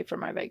Vegas to pay for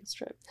my Vegas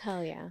trip.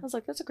 Hell yeah. I was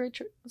like, that's a great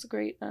trip. That's a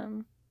great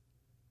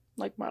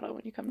like motto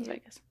when you come to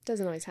Vegas.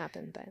 Doesn't always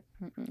happen, but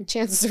the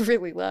chances are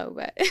really low.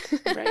 But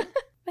right. I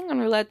think on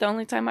roulette, the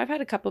only time I've had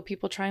a couple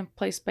people try and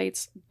place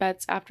bets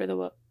after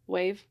the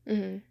wave,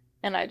 and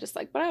I just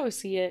like, but I always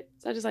see it,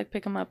 so I just like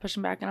pick them up, push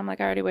them back, and I'm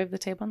like, I already waved the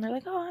table, and they're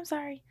like, oh, I'm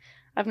sorry.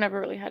 I've never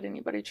really had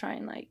anybody try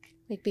and like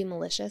be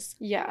malicious.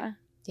 Yeah.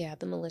 Yeah,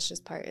 the malicious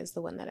part is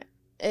the one that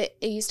it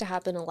used to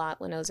happen a lot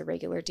when I was a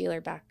regular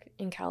dealer back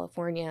in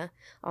California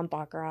on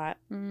baccarat,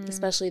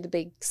 especially the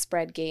big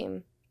spread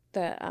game,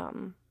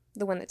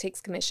 the one that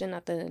takes commission,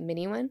 not the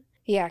mini one.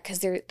 Yeah, because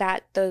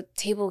the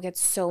table gets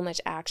so much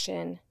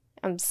action.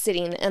 I'm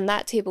sitting, and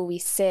that table we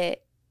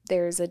sit,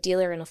 there's a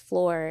dealer and a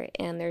floor,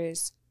 and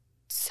there's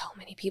so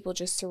many people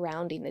just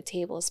surrounding the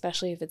table,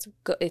 especially if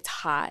it's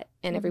hot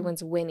and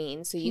everyone's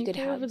winning. So you could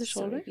have over the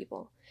so shoulder? many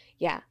people.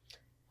 Yeah,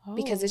 Oh.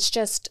 because it's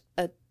just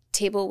a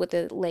table with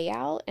a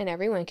layout, and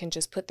everyone can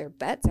just put their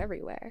bets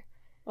everywhere.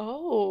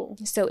 Oh.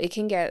 So it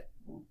can get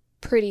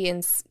pretty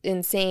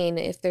insane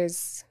if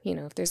there's a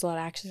lot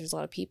of action, there's a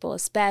lot of people,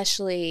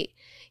 especially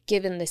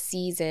given the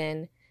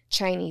season,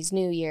 Chinese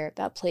New Year.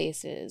 That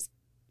place is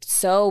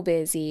so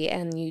busy,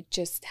 and you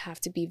just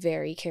have to be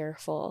very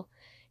careful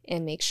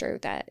and make sure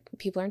that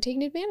people aren't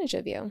taking advantage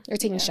of you or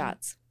taking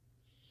shots.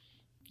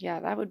 Yeah,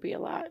 that would be a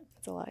lot.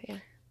 That's a lot, yeah.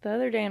 The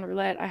other day in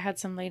roulette, I had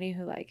some lady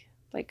who like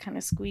kind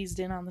of squeezed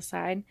in on the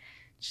side.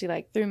 She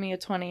like threw me a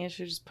 20 and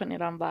she was just putting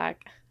it on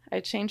black. I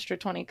changed her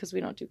 20 because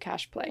we don't do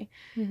cash play.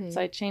 So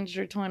I changed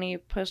her 20,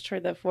 pushed her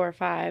the 4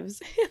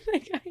 5s, and the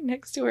guy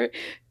next to her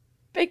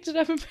picked it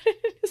up and put it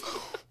in his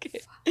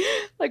pocket,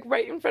 like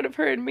right in front of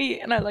her and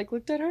me. And I like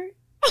looked at her.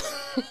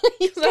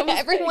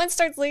 Everyone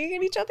starts looking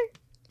at each other.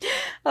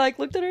 I like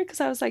looked at her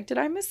because I was like, did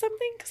I miss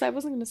something? Because I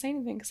wasn't going to say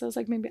anything because I was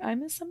like, maybe I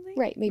missed something.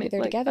 Right, maybe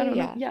they're like, together. I don't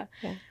know. Yeah.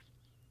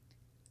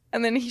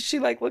 And then she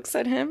like looks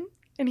at him,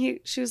 and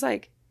she was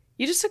like,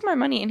 you just took my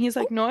money. And he's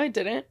like, no, I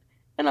didn't.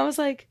 And I was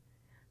like,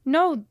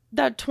 no,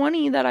 that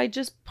 20 that I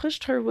just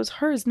pushed her was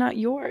hers, not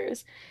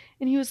yours.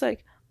 And he was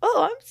like,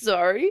 oh, I'm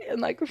sorry. And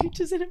like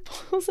reaches in and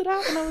pulls it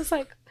out. And I was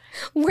like,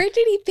 where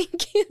did he think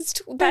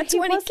that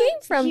 20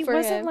 came from? He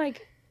wasn't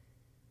like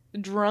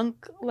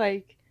drunk,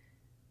 like.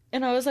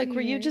 And I was like,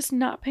 were you just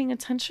not paying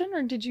attention,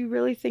 or did you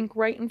really think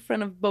right in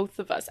front of both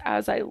of us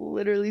as I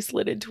literally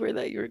slid it to her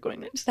that you were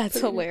going to just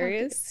That's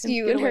hilarious.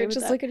 You and her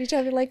just look at each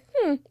other like,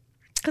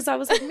 Because I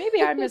was like,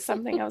 maybe I missed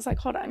something. I was like,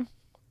 hold on.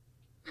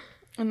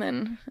 And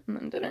then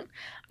didn't.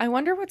 I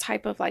wonder what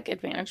type of like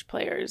advantage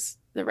players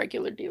the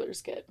regular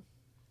dealers get.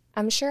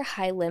 I'm sure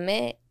high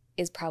limit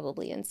is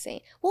probably insane.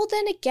 Well,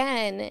 then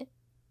again,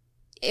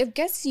 I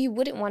guess you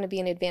wouldn't want to be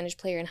an advantage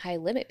player in high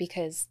limit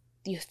because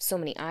you have so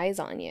many eyes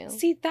on you.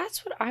 See,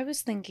 that's what I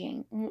was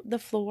thinking. Our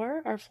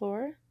floor,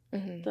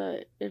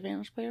 the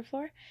advantage player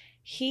floor,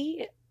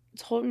 he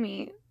told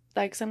me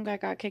like some guy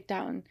got kicked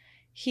out and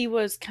he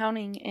was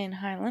counting in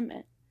high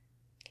limit.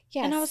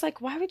 Yes. And I was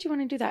like, why would you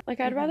want to do that? Like,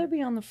 I'd rather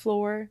be on the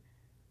floor.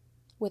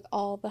 With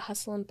all the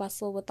hustle and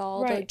bustle, with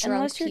all the drunk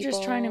unless you're people.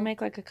 Just trying to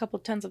make like a couple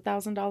tens of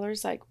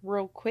 $1,000s, like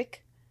real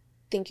quick.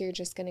 Think you're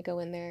just going to go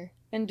in there.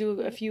 And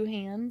do a few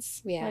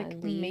hands. Yeah, like,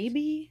 and leave.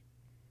 Maybe.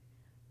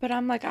 But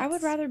I'm like, I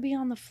would rather be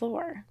on the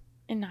floor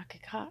and not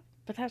get caught.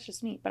 But that's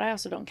just me. But I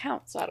also don't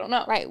count, so I don't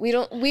know. Right. We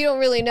don't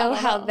really know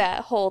how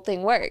that whole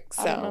thing works.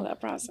 So I don't know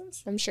that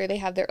process. I'm sure they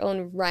have their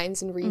own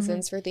rhymes and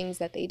reasons for things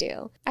that they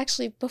do.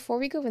 Actually, before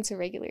we go into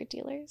regular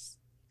dealers,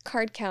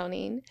 card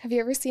counting. Have you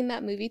ever seen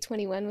that movie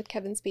 21 with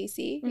Kevin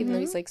Spacey? Even though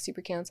he's like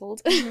super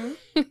canceled.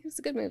 It's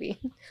a good movie.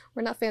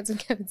 We're not fans of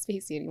Kevin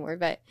Spacey anymore,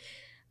 but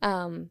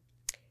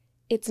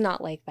it's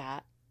not like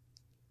that.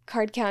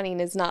 Card counting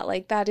is not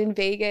like that in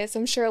Vegas.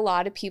 I'm sure a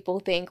lot of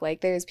people think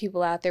like there's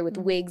people out there with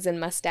wigs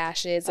and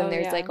mustaches and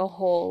there's like a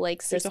whole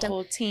like system. There's a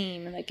whole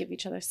team and they give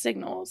each other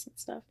signals and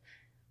stuff.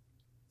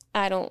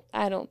 I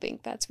don't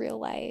think that's real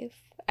life.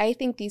 I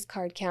think these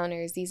card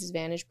counters, these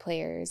advantage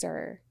players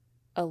are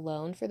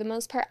alone for the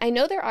most part. I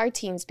know there are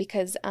teams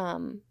because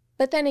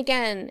but then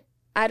again,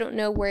 I don't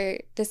know where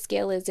the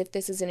scale is, if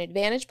this is an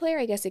advantage player,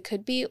 I guess it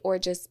could be, or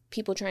just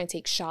people trying to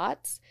take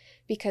shots,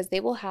 because they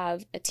will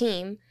have a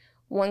team,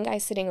 one guy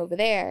sitting over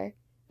there,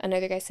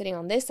 another guy sitting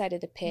on this side of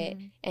the pit,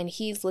 and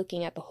he's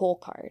looking at the hole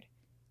card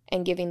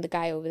and giving the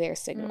guy over there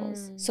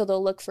signals. So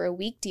they'll look for a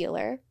weak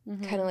dealer,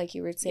 kind of like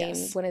you were saying,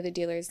 one of the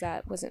dealers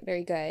that wasn't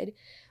very good,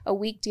 a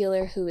weak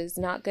dealer who is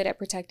not good at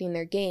protecting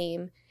their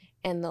game,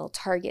 and they'll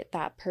target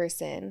that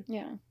person.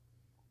 Yeah.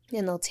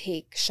 And they'll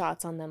take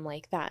shots on them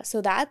like that. So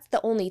that's the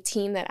only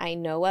team that I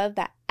know of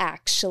that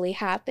actually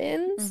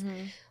happens.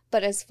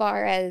 But as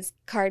far as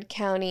card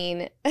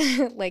counting,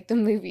 like the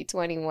movie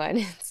 21,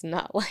 it's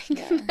not like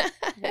that.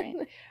 Right.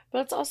 But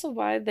that's also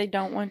why they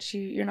don't want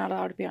you're not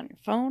allowed to be on your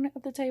phone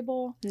at the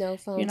table. No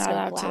phones, you're not no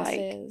allowed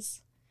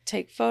glasses. To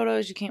take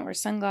photos. You can't wear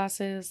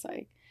sunglasses.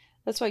 Like,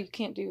 that's why you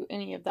can't do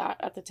any of that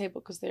at the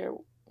table, because they're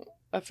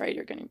afraid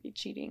you're going to be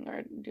cheating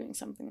or doing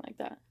something like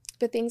that.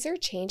 But things are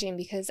changing,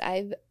 because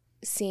I've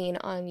seen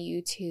on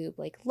YouTube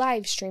like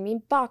live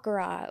streaming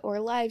baccarat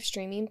or live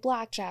streaming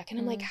blackjack, and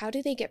I'm like, how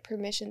do they get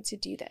permission to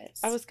do this?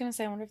 I was gonna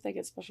say, I wonder if they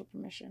get special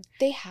permission.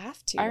 They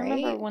have to. I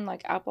remember when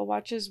like Apple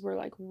Watches were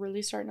like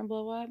really starting to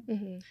blow up.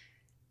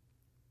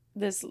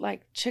 This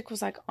like chick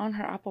was like on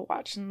her Apple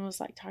Watch and was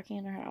like talking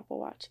in her Apple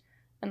Watch,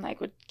 and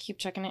like would keep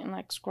checking it and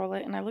like scroll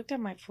it, and I looked at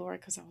my floor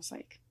because I was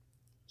like,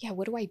 yeah,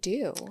 what do I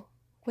do?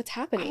 What's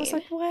happening? I was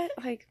like, what?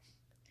 Like,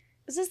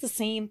 is this the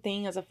same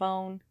thing as a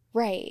phone?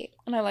 Right.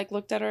 And I like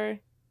looked at her,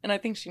 and I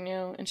think she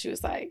knew, and she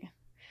was like,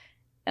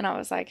 and I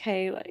was like,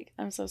 hey, like,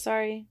 I'm so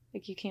sorry,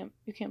 like, you can't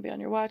be on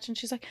your watch. And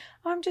she's like,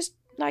 oh, I'm just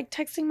like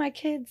texting my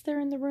kids, they're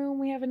in the room,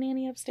 we have a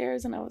nanny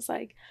upstairs. And I was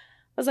like,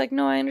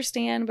 no, I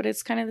understand, but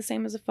it's kind of the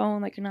same as a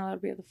phone, like, you're not allowed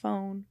to be at the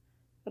phone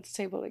at the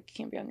table, like, you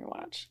can't be on your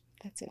watch.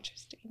 That's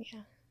interesting.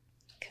 Yeah,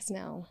 because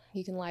now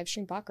you can live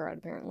stream baccarat,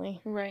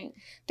 apparently. Right.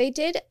 They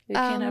did. You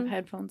can't have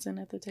headphones in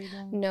at the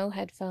table. No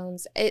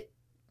headphones. It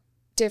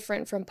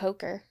different from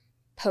poker.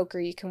 Poker,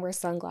 you can wear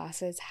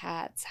sunglasses,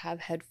 hats,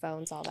 have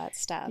headphones, all that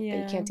stuff. Yeah.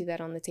 But you can't do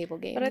that on the table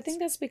games. But I think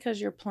that's because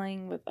you're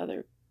playing with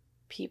other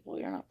people.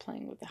 You're not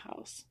playing with the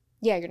house.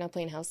 Yeah, you're not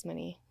playing house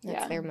money.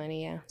 That's their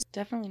money, yeah.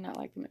 Definitely not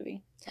like the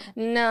movie. So.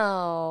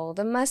 No.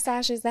 The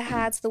mustaches, the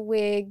hats, the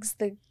wigs,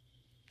 the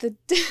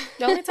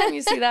only time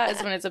you see that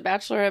is when it's a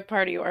bachelorette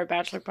party or a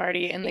bachelor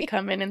party, and they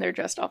come in and they're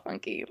dressed all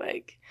funky,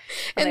 like,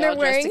 and they're all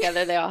dressed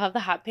together. They all have the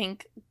hot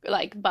pink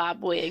like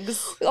bob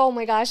wigs. Oh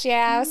my gosh,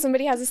 yeah!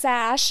 Somebody has a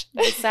sash.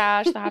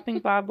 The hot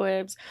pink bob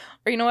wigs.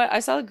 Or you know what?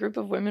 I saw a group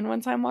of women one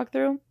time walk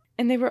through,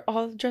 and they were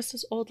all dressed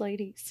as old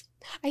ladies.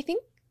 I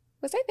think,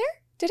 was I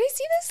there? Did I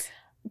see this?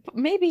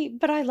 Maybe,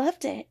 but I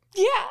loved it.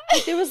 Yeah,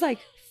 like, there was like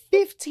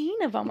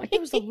 15 of them. Like,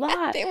 there was a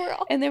lot. They were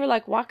all... And they were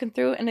like walking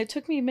through, and it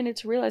took me a minute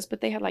to realize,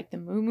 but they had like the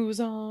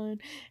muumuus on,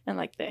 and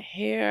like the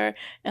hair,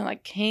 and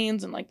like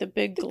canes, and like the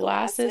big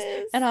glasses.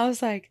 And I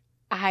was like,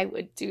 I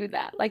would do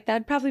that. Like,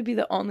 that'd probably be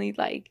the only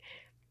like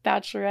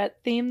bachelorette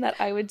theme that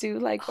I would do,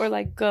 like, or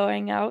like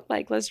going out,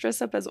 like, let's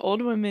dress up as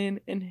old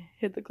women and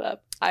hit the club.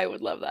 I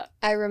would love that.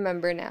 I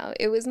remember now.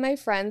 It was my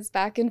friends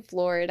back in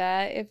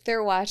Florida. If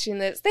they're watching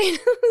this, they know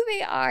who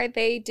they are.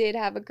 They did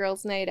have a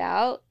girls' night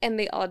out, and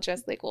they all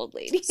dressed like old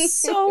ladies.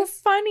 So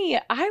funny.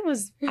 I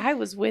was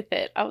with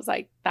it. I was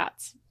like,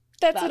 that's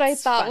what I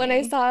thought funny. When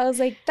I saw it. I was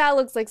like, that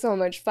looks like so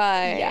much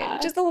fun. Yeah.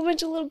 Just a whole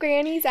bunch of little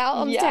grannies out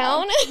on the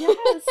town.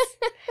 Yes.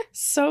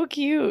 So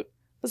cute.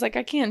 I was like,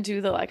 I can't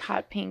do the like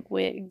hot pink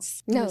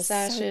wigs. No,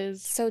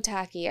 sashes. So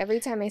tacky.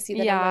 Every time I see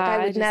that, I'm like,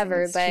 I would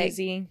never, but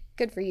cheesy.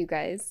 Good for you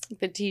guys.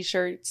 The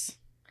t-shirts.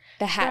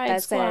 The hat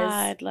that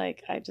says.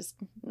 Like, I just,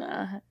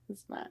 nah,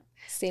 it's not.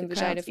 Same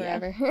vagina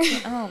forever.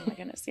 Oh my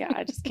goodness. Yeah,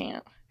 I just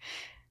can't.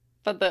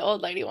 But the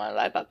old lady one,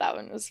 I thought that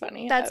one was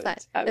funny. That's fun.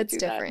 That's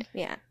different. That.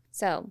 Yeah.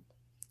 So,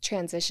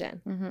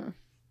 transition. Mm-hmm.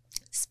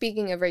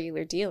 Speaking of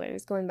regular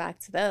dealers, going back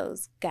to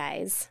those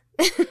guys,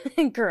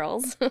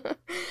 girls,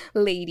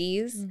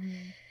 ladies,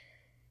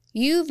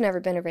 you've never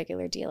been a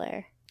regular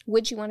dealer.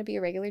 Would you want to be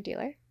a regular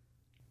dealer?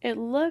 It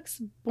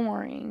looks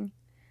boring.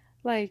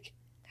 Like,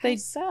 they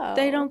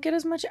don't get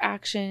as much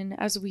action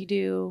as we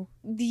do.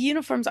 The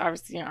uniforms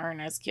obviously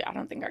aren't as cute. I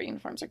don't think our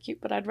uniforms are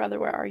cute, but I'd rather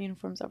wear our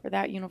uniforms over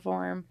that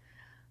uniform.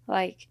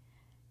 Like,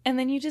 and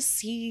then you just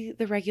see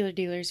the regular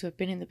dealers who have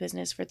been in the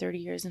business for 30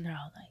 years, and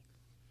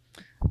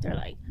they're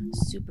like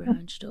super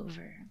hunched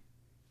over,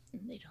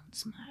 and they don't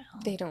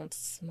smile. They don't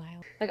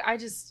smile. Like,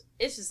 it's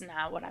just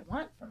not what I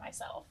want for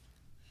myself.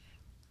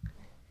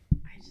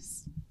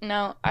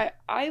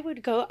 I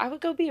would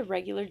go be a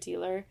regular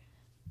dealer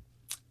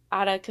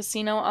at a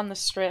casino on the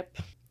Strip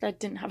that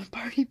didn't have a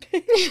party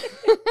pit.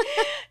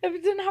 If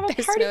it didn't have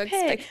a party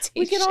pit,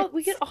 we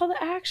get all the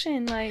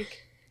action,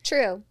 like.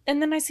 True.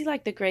 And then I see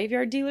like the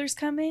graveyard dealers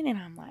come in, and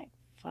I'm like,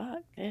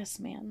 fuck this,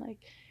 man. Like,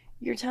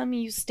 you're telling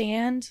me you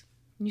stand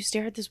and you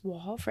stare at this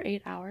wall for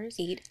 8 hours?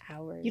 8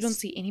 hours. You don't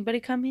see anybody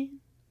come in?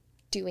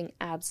 Doing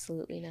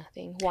absolutely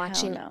nothing.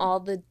 Watching all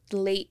the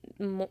late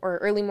or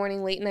early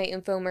morning, late night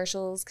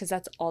infomercials, because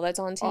that's all that's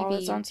on TV. All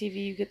that's on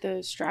TV. You get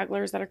the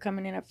stragglers that are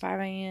coming in at 5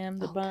 a.m.,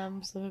 the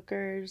bums, the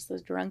hookers, the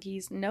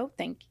drunkies. No,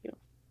 thank you.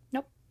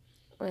 Nope.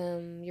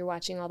 you're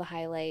watching all the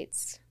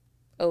highlights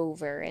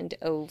over and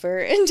over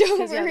and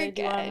over Yeah, they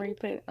again. do on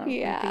repeat.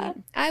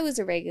 Repeat. I was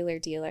a regular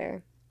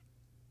dealer.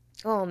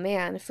 Oh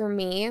man, for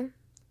me,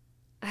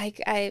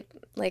 I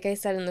like I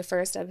said in the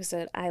first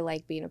episode, I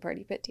like being a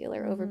party pit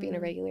dealer over being a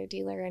regular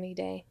dealer any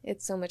day.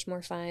 It's so much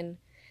more fun.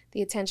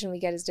 The attention we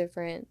get is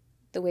different.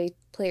 The way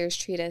players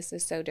treat us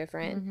is so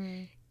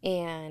different.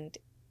 And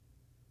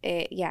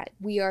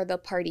we are the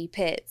party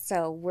pit.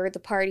 So we're the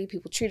party.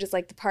 People treat us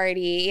like the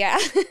party. Yeah.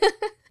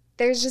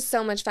 There's just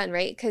so much fun,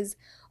 right? Because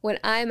when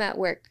I'm at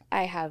work,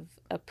 I have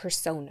a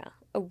persona,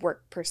 a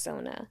work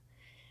persona.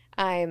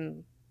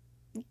 I'm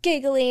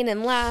giggling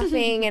and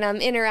laughing and I'm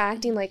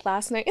interacting like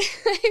last night.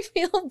 I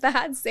feel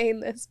bad saying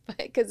this, but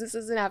because this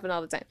doesn't happen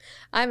all the time.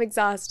 I'm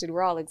exhausted.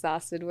 We're all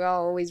exhausted. We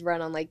all always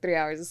run on like 3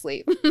 hours of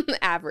sleep,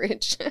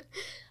 average.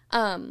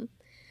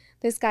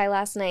 This guy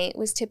last night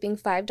was tipping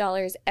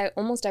 $5 at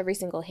almost every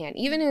single hand,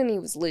 even when he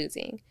was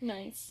losing.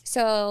 Nice.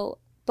 So,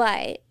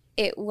 but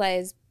it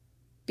was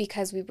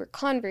because we were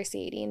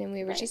conversating and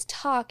we were just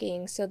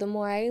talking. So the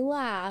more I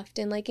laughed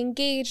and like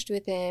engaged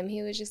with him,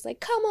 he was just like,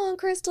 come on,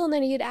 Crystal. And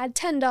then he'd add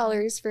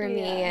 $10 for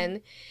me.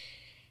 And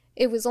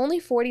it was only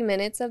 40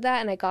 minutes of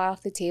that. And I got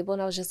off the table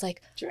and I was just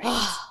like,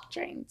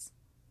 drains.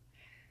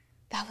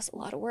 That was a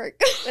lot of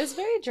work. It's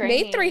very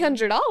draining. Made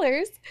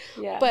 $300.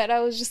 Yeah. But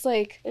I was just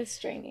like, it's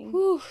draining.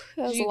 Whew,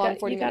 that was a long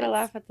 40 minutes. You gotta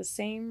laugh at the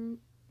same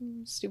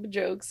stupid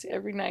jokes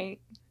every night,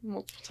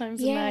 multiple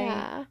times a night.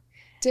 Yeah.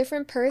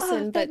 Different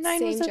person, but same joke. That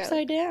 9 was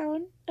upside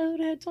down. Oh, it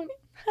had 20.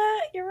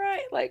 You're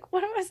right. Like,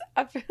 what am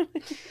I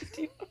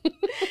feeling?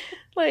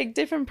 Like,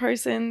 different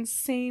person,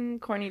 same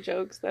corny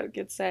jokes that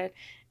get said.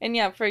 And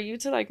yeah, for you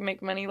to like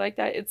make money like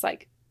that, it's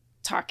like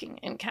talking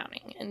and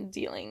counting and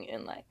dealing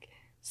and like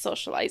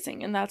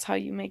socializing, and that's how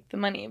you make the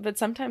money. But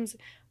sometimes,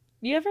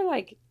 you ever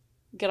like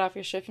get off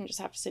your shift and just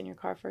have to sit in your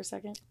car for a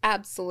second?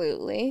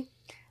 Absolutely.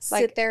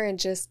 Like, sit there and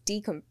just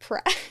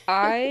decompress.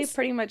 I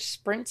pretty much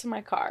sprint to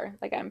my car.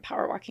 Like, I'm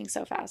power walking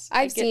so fast.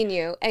 I've seen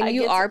you, and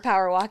you are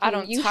power walking. I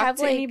don't talk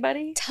to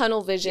anybody.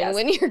 Tunnel vision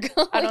when you're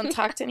going. I don't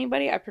talk to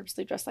anybody. I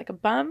purposely dress like a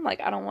bum.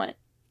 Like, I don't want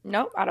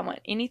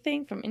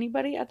anything from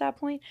anybody at that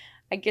point.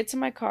 I get to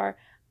my car,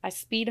 I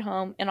speed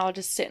home, and I'll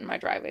just sit in my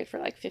driveway for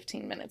like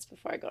 15 minutes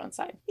before I go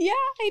inside. Yeah,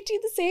 I do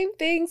the same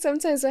thing.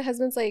 Sometimes my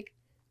husband's like,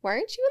 why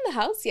aren't you in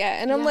the house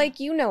yet? And I'm like,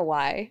 you know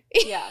why.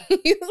 Yeah.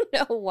 You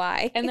know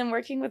why. And then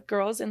working with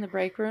girls in the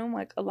break room,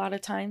 like a lot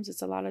of times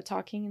it's a lot of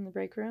talking in the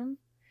break room,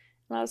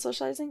 a lot of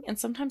socializing. And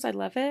sometimes I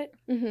love it.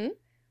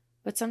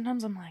 But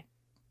sometimes I'm like,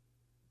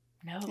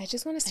 no. I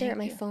just want to stare at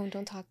my phone.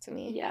 Don't talk to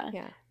me.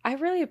 Yeah. I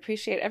really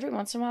appreciate it. Every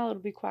once in a while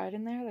it'll be quiet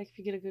in there. Like if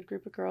you get a good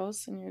group of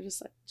girls and you're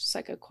just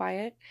like a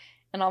quiet,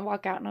 and I'll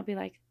walk out and I'll be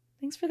like,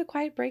 thanks for the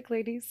quiet break,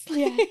 ladies.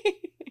 Yeah.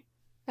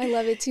 I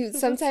love it too.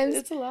 Sometimes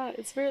it's a lot.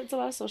 It's a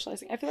lot of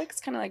socializing. I feel like it's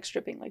kind of like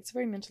stripping. Like it's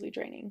very mentally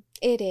draining.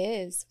 It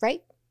is,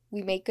 right?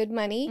 We make good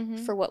money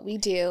for what we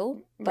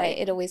do, but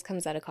it always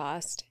comes at a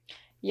cost.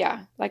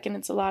 Yeah, like, and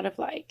it's a lot of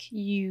like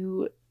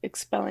you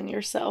expelling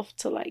yourself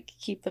to like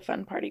keep the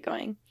fun party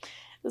going.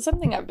 It's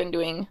something I've been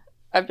doing.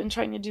 I've been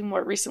trying to do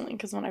more recently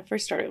because when I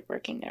first started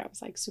working there, I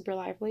was like super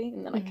lively,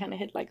 and then I kind of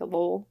hit like a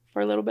lull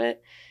for a little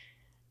bit.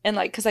 And,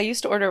 like, because I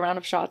used to order a round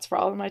of shots for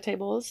all of my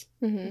tables.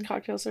 The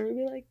cocktail server would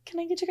be like, can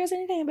I get you guys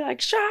anything? I'd be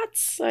like,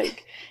 shots!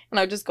 Like, and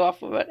I would just go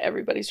off of what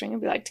everybody's drinking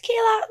and be like,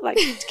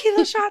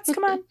 tequila shots,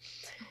 come on.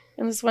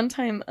 And this one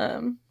time,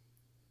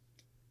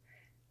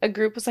 a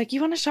group was like,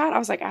 you want a shot? I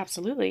was like,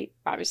 absolutely.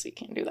 Obviously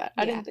can't do that.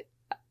 Yeah.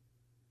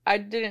 I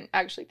didn't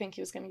actually think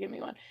he was going to give me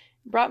one.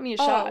 Brought me a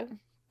shot.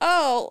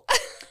 Oh.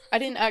 I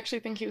didn't actually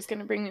think he was going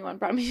to bring me one.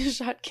 Brought me a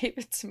shot, gave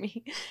it to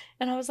me.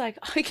 And I was like,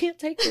 I can't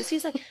take this.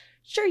 He's like,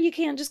 sure you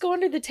can. Just go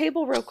under the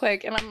table real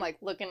quick. And I'm like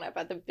looking up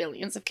at the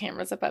billions of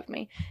cameras above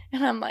me.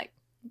 And I'm like,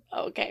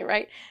 okay,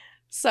 right?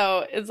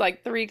 So it's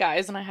like 3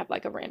 guys and I have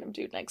like a random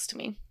dude next to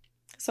me.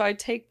 So I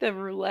take the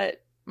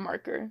roulette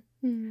marker,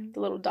 the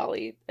little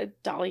dolly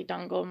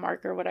dongle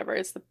marker, whatever.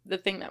 It's the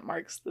thing that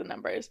marks the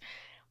numbers.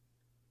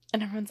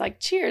 And everyone's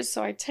like, cheers.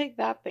 So I take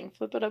that thing,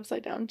 flip it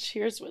upside down,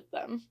 cheers with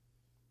them.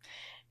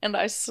 And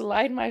I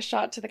slide my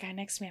shot to the guy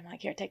next to me. I'm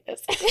like, here, take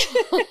this.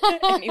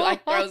 And he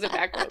like throws it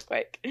back real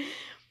quick.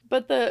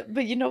 But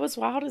you know what's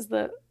wild is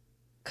the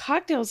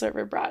cocktail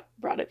server brought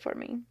it for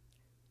me.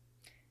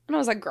 And I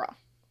was like, girl.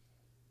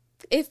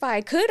 If I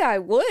could, I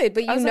would,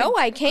 but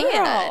I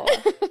can't.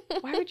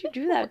 Why would you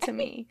do that to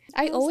me?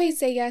 I always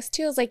say yes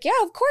too. I was like, yeah,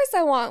 of course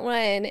I want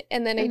one.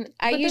 And then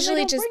I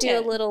usually just do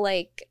a little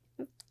like,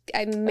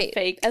 I make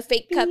a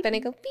fake cup and I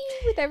go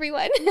beep with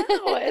everyone.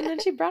 No, and then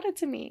she brought it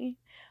to me.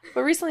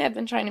 But recently I've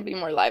been trying to be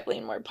more lively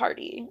and more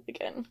party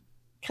again.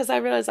 Because I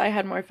realized I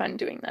had more fun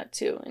doing that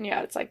too. And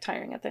yeah, it's like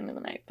tiring at the end of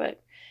the night,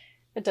 but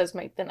it does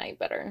make the night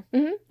better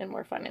and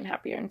more fun and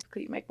happier, and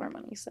you make more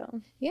money.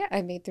 So yeah,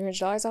 I made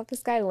 $300 off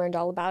this guy. I learned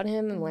all about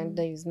him and learned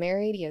that he's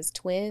married. He has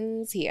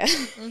twins.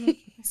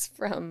 He's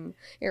from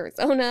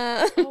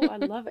Arizona. Oh, I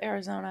love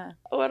Arizona.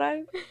 What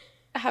I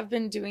have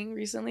been doing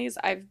recently is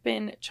I've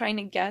been trying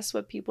to guess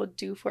what people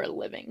do for a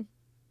living.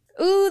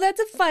 Ooh, that's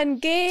a fun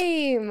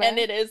game. And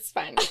it is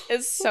fun.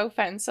 It's so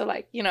fun. So,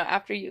 like, you know,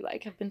 after you,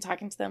 like, have been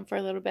talking to them for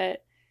a little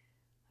bit,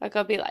 like,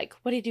 I'll be like,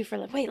 what do you do for a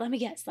living? Wait, let me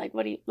guess. Like,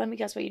 let me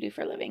guess what you do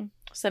for a living.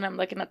 So then I'm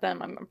looking at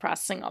them. I'm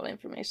processing all the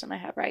information I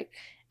have, right?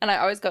 And I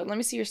always go, let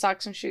me see your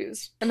socks and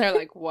shoes. And they're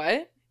like,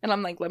 what? And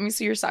I'm like, let me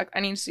see your socks. I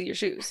need to see your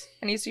shoes.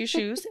 I need to see your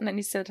shoes. And I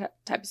need to see the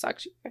type of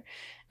socks you wear.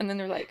 And then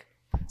they're like,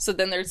 so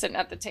then they're sitting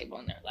at the table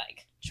and they're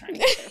like, trying to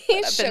get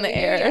their foot up in the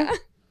air. Yeah.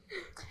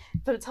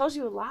 But it tells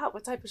you a lot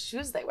what type of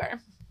shoes they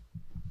wear.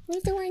 What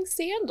if they're wearing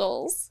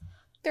sandals?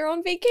 They're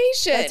on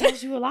vacation. That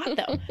tells you a lot,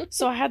 though.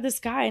 So I had this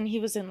guy, and he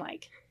was in,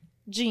 like,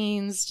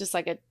 jeans, just,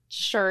 like, a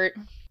shirt.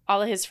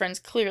 All of his friends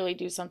clearly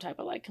do some type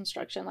of, like,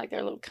 construction, like, they're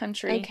a little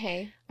country.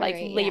 Okay. Like,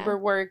 right, labor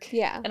work.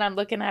 Yeah. And I'm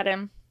looking at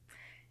him,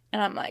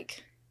 and I'm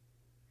like,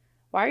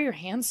 why are your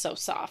hands so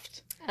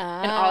soft?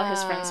 And all of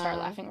his friends start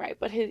laughing, right?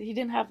 But he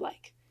didn't have,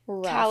 like,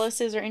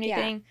 calluses or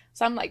anything. Yeah.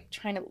 So I'm, like,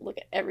 trying to look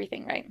at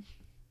everything, right?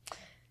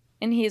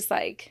 And he's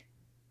like,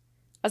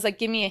 I was like,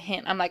 give me a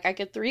hint. I'm like, I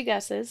get 3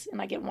 guesses,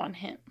 and I get 1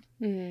 hint.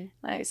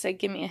 Mm-hmm. I say,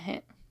 give me a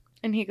hint.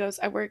 And he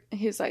goes,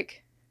 he's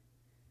like,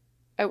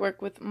 I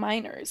work with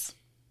minors.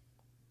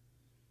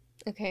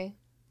 Okay.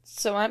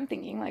 So I'm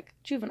thinking, like,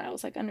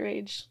 juveniles, like,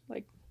 underage,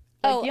 like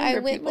oh, younger I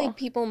went, people. like,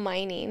 people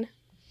mining.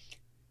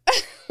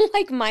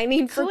 Like,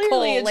 mining for clearly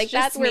coal. Like,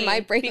 that's where my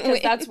brain because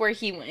went. that's where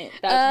he went.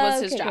 That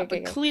was his job. Okay.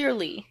 But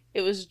clearly,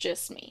 it was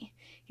just me.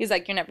 He's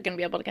like, you're never going to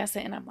be able to guess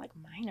it. And I'm like,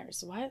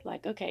 minors? What?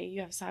 Like, okay,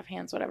 you have soft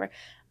hands, whatever.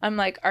 I'm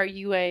like, are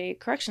you a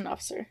correction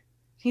officer?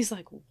 He's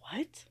like,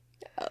 what?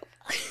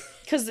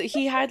 Because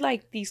he had,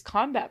 like, these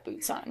combat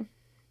boots on.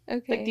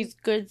 Okay. Like, these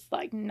good,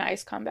 like,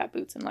 nice combat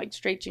boots and, like,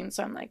 straight jeans.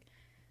 So I'm like,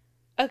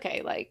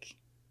 okay, like,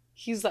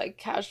 he's, like,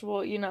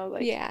 casual, you know,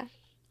 like. Yeah.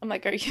 I'm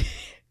like, are you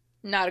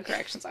not a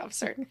corrections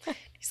officer?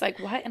 He's like,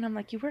 what? And I'm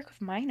like, you work with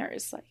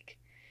minors. Like,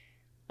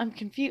 I'm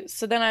confused.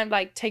 So then I,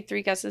 like, take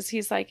 3 guesses.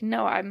 He's like,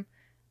 no, I'm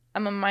a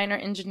minor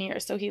engineer.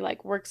 So he,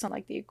 like, works on,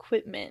 like, the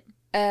equipment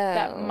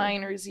that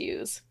minors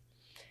use.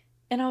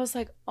 And I was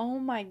like, oh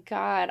my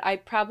God, I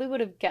probably would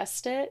have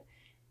guessed it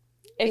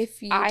if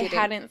I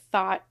hadn't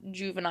thought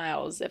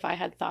juveniles, if I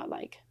had thought,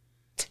 like,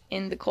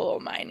 in the coal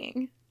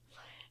mining.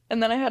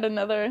 And then I had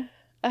another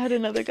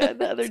guy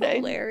the other day.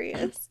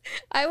 Hilarious.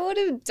 I would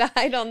have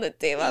died on the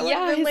table. I would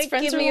have been his like,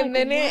 friends give were me a like,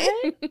 minute.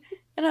 "What?"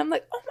 And I'm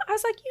like, oh, I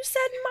was like, you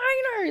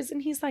said minors.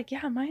 And he's like,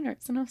 yeah,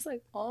 minors. And I was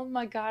like, oh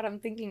my God, I'm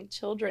thinking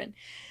children.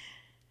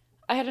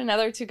 I had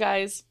another 2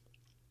 guys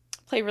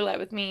play roulette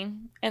with me,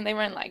 and they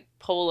were in, like,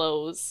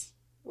 polos,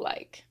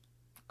 like,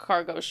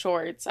 cargo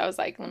shorts. I was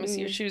like, let me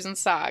see your shoes and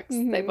socks.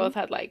 Mm-hmm. They both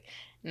had, like,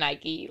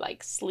 Nike,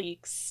 like,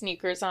 sleek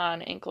sneakers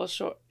on, ankle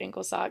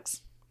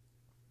socks.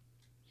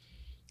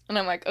 And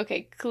I'm like,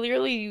 okay,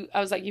 clearly, I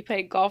was like, you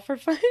play golf for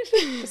fun?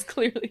 Because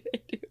clearly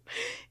they do.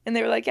 And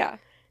they were like, yeah. And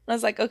I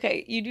was like,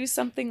 okay, you do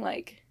something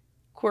like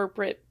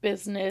corporate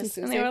business.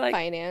 And they were like,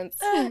 finance.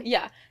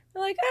 Yeah.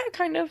 They're like,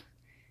 kind of.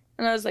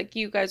 And I was like,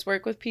 you guys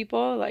work with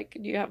people? Like,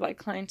 do you have, like,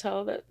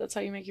 clientele that's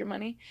how you make your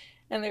money?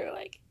 And they were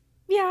like,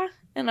 yeah.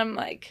 And I'm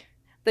like,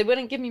 they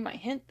wouldn't give me my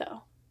hint,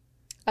 though.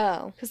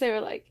 Oh. Because they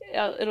were like,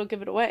 it'll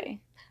give it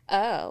away.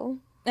 Oh.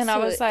 And so I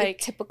was like,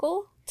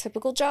 typical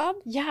job?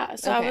 Yeah.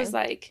 So okay. I was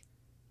like,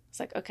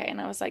 okay.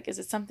 And I was like, is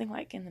it something,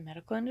 like, in the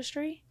medical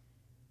industry?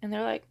 And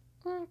they're like,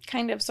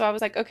 kind of. So I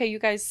was like, okay, you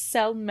guys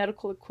sell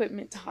medical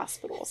equipment to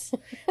hospitals.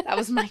 That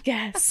was my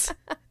guess.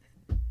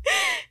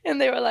 And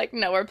they were like,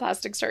 no, we're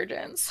plastic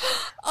surgeons.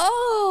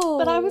 Oh.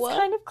 But I was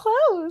kind of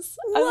close.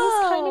 I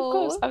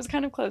was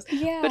kind of close.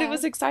 Yeah. But it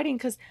was exciting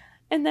because,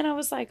 and then I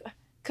was like,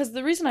 because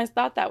the reason I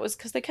thought that was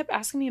because they kept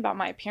asking me about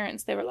my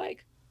appearance. They were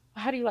like,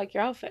 how do you like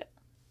your outfit?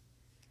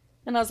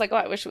 And I was like, oh,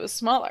 I wish it was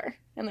smaller.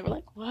 And they were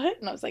like, what?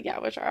 And I was like, yeah, I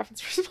wish our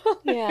outfits were smaller.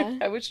 Yeah.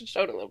 I wish it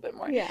showed a little bit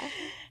more. Yeah.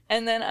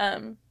 And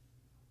then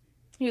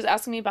he was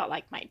asking me about,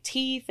 like, my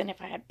teeth and if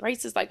I had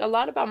braces, like, a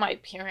lot about my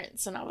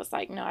appearance. And I was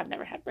like, no, I've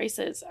never had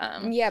braces.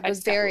 Yeah, but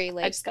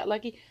I just got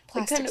lucky.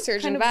 Plastic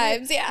surgeon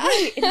vibes, yeah.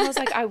 Right. And I was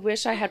like, I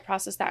wish I had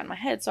processed that in my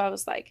head. So I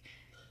was like,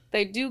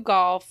 they do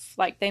golf,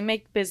 like, they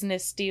make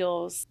business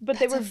deals, but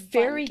they were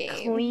very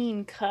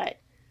clean cut.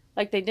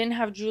 Like, they didn't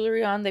have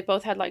jewelry on. They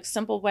both had, like,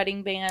 simple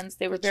wedding bands.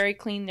 They were very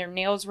clean. Their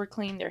nails were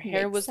clean. Their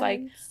hair was,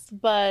 like,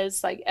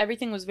 buzzed. Like,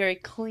 everything was very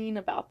clean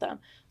about them.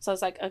 So I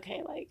was like,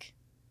 okay, like,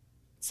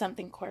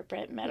 something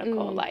corporate,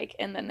 medical, like,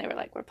 and then they were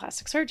like, we're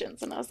plastic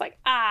surgeons. And I was like,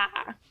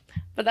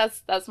 But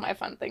that's my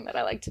fun thing that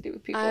I like to do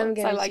with people. I'm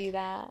going to do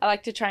that. I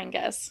like to try and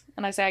guess.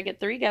 And I say I get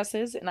 3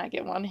 guesses and I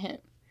get 1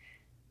 hint.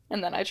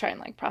 And then I try and,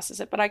 like, process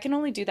it. But I can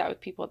only do that with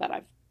people that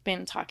I've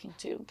been talking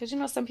to. Because, you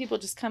know, some people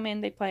just come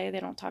in, they play, they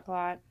don't talk a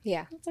lot.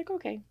 Yeah. It's like,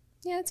 okay.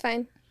 Yeah, it's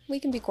fine. We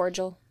can be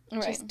cordial.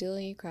 Right. Just deal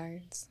your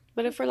cards.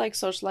 But if we're, like,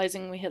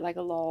 socializing, we hit, like,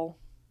 a lull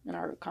in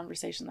our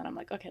conversation, then I'm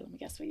like, okay, let me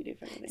guess what you do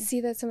for a living. See,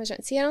 that's so much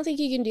fun. See, I don't think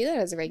you can do that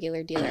as a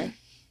regular dealer.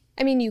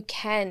 I mean, you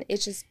can. It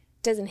just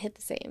doesn't hit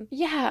the same.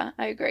 Yeah,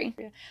 I agree.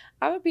 Yeah.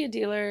 I would be a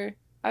dealer.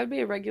 I would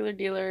be a regular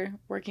dealer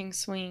working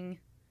swing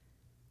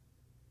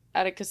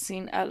at a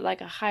casino, at,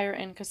 like, a higher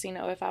end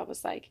casino. If I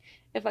was like,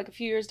 if, like, a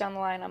few years down the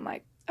line, I'm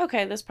like,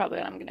 okay, this is probably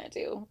what I'm going to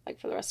do, like,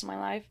 for the rest of my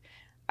life,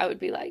 I would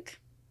be like,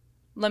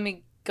 let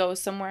me go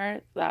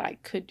somewhere that I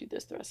could do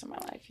this the rest of my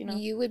life, you know?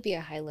 You would be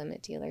a high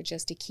limit dealer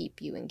just to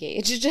keep you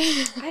engaged.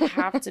 I'd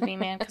have to be,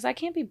 man, because I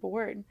can't be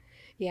bored.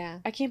 Yeah.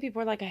 I can't be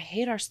bored. Like, I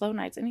hate our slow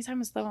nights.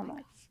 Anytime it's slow, I'm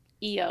like,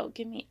 EO,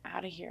 get me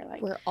out of here.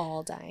 Like, we're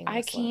all dying.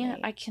 I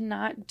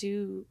cannot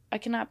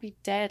be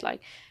dead.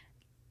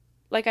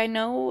 Like I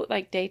know,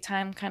 like,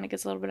 daytime kind of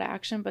gets a little bit of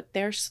action, but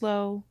they're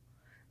slow.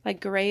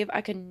 Like, Grave,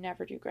 I could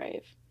never do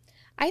Grave.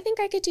 I think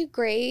I could do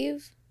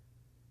Grave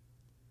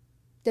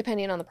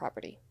depending on the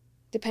property.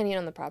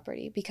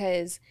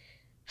 Because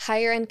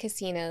higher end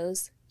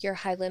casinos, your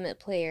high limit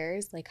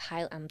players, like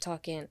I'm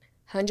talking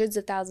hundreds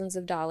of thousands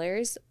of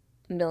dollars,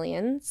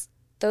 millions,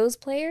 those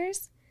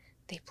players,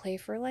 they play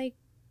for like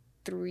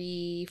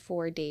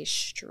 3-4 days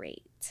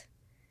straight.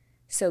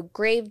 So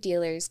grave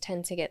dealers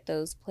tend to get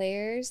those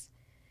players.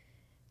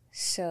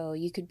 So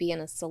you could be in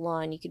a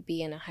salon, you could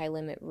be in a high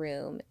limit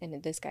room,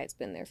 and this guy's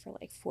been there for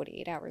like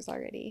 48 hours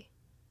already.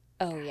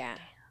 Oh yeah.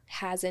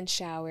 Hasn't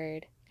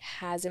showered,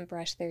 hasn't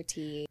brushed their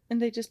teeth.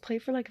 And they just play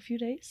for like a few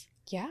days?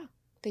 Yeah.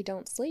 They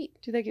don't sleep.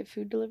 Do they get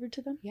food delivered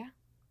to them? Yeah.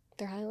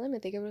 They're high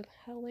limit. They get what the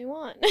hell they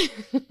want.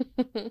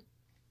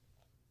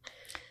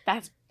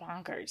 That's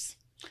bonkers.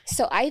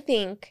 So I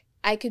think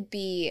I could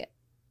be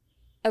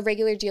a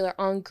regular dealer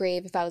on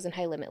grave if I was in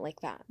high limit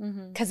like that.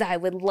 Because I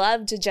would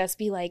love to just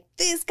be like,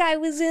 this guy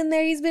was in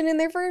there. He's been in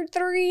there for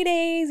 3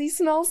 days. He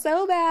smells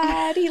so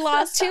bad. He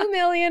lost $2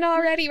 million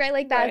already, right?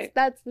 Like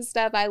that's the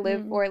stuff I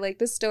live for. Like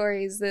the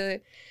stories,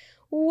 the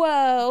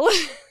whoa.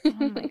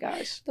 Oh my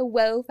gosh. The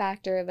whoa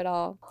factor of it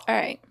all. All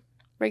right.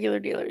 Regular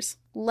dealers.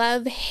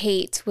 Love,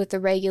 hate with the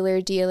regular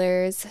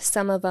dealers.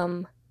 Some of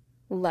them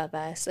love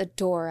us,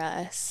 adore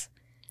us.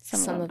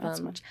 Some of them not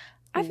so much.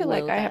 I feel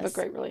like I have a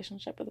great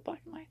relationship with the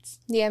black and whites.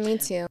 Yeah, me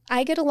too.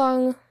 I get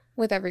along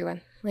with everyone.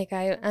 Like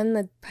I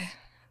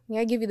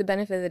give you the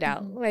benefit of the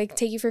doubt. Like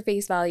take you for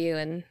face value,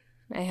 and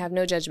I have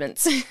no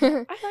judgments.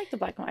 I like the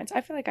black and whites.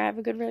 I feel like I have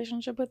a good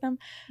relationship with them.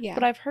 Yeah.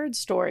 But I've heard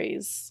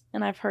stories,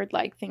 and I've heard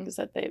like things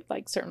that they've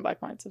like certain black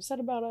and whites have said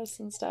about us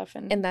and stuff.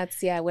 And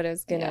that's what I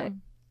was gonna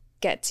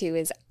get to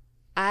is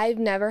I've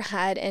never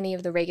had any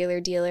of the regular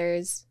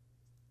dealers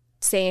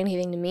say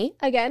anything to me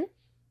again.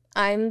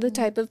 I'm the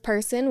type of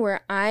person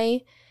where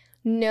I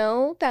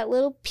know that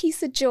little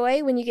piece of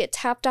joy when you get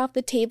tapped off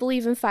the table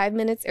even 5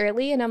 minutes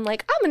early, and I'm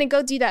like, I'm going to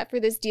go do that for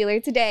this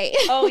dealer today.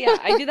 Oh, yeah.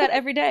 I do that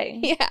every day.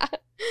 Yeah.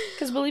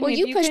 Because believe me,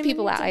 you push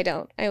people out. I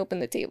don't. I open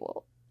the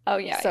table. Oh,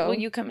 yeah. So, well,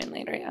 you come in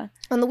later, yeah.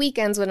 On the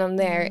weekends when I'm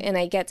there and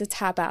I get to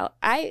tap out,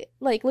 I,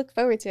 like, look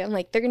forward to it. I'm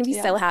like, they're going to be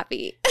so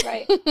happy.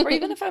 Right. Or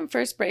even if I'm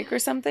first break or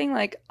something,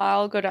 like,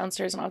 I'll go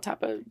downstairs and I'll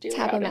tap a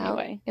dealer out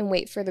anyway. And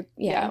wait for the,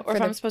 Or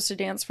if I'm supposed to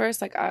dance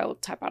first, like, I'll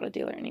tap out a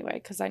dealer anyway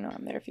because I know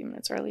I'm there a few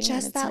minutes early.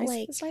 Just and that, nice.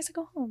 like... It's nice to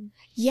go home.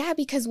 Yeah,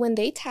 because when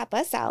they tap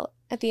us out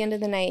at the end of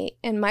the night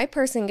and my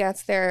person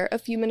gets there a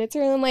few minutes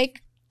early, I'm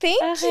like...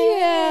 Thank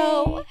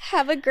you.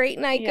 Have a great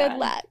night. Yeah. Good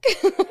luck.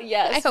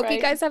 Yes. I hope you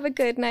guys have a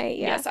good night.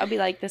 Yeah. Yes. I'll be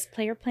like, this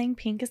player playing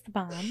pink is the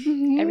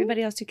bomb.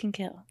 Everybody else you can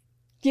kill.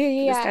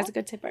 Yeah. This guy's a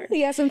good tipper.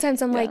 Yeah.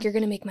 Sometimes I'm like, you're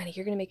going to make money.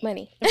 You're going to make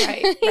money.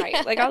 Right.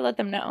 Like, I'll let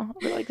them know.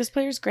 I'll be like, this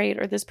player's great.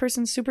 Or this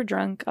person's super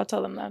drunk. I'll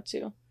tell them that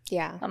too.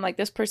 Yeah. I'm like,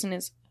 this person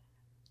is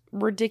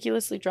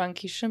ridiculously drunk.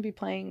 He shouldn't be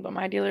playing. But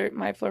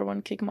my floor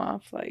wouldn't kick him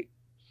off. Like.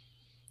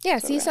 Yeah,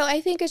 so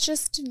I think it's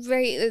just it's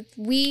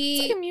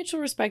like a mutual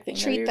respect thing.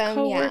 Treat them,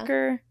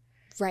 coworker,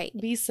 right?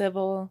 Be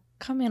civil,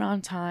 come in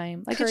on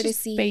time, like courtesy,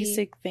 it's just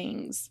basic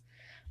things.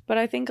 But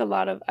I think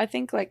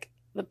like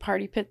the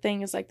party pit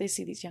thing is like they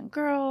see these young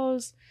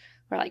girls,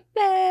 who are like,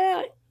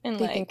 bah, and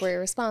they think we're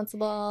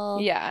irresponsible.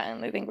 Yeah,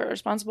 and they think we're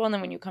responsible. And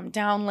then when you come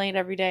down late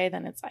every day,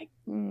 then it's like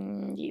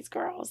these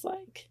girls,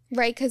 like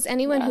right, because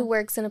anyone who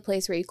works in a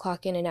place where you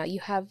clock in and out, you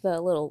have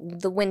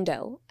the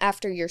window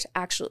after your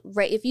actual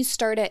right. If you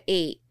start at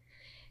 8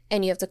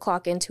 and you have to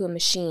clock into a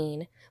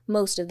machine,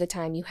 most of the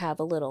time you have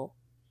a little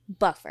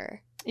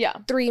buffer. Yeah,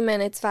 3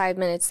 minutes, 5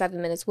 minutes,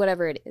 7 minutes,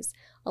 whatever it is.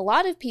 A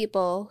lot of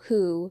people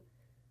who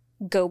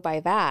go by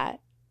that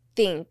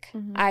think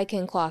I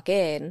can clock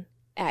in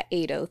at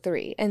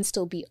 8:03 and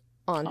still be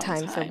on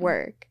time for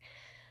work.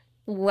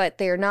 What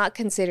they're not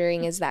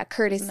considering is that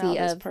courtesy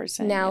of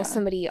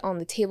somebody on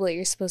the table that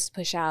you're supposed to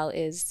push out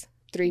is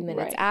 3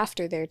 minutes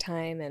after their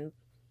time, and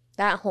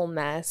that whole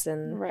mess.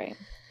 And right.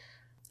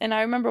 And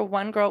I remember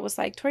one girl was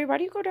like, Tori, why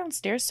do you go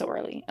downstairs so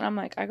early? And I'm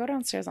like, I go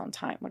downstairs on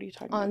time. What are you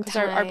talking about? Because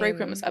our break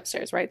room is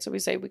upstairs, right? So we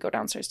say we go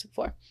downstairs to the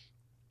floor.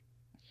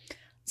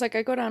 It's like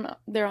I go down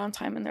there on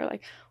time, and they're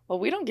like, well,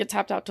 we don't get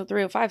tapped out till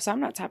 3:05, so I'm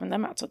not tapping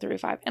them out till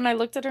 3:05. And I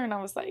looked at her and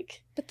I was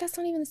like, but that's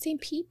not even the same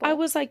people. I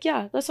was like,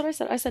 yeah, that's what I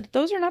said. I said,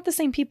 those are not the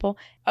same people.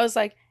 I was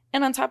like,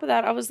 and on top of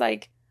that, I was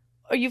like,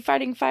 are you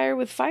fighting fire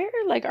with fire?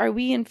 Like, are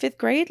we in 5th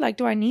grade? Like,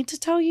 do I need to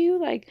tell you?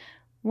 Like,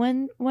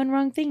 one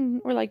wrong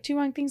thing or like 2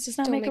 wrong things does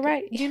not make it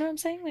right. You know what I'm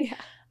saying? Like,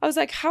 I was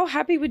like, how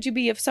happy would you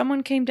be if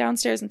someone came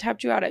downstairs and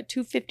tapped you out at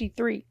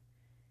 2:53?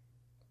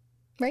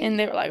 Right. And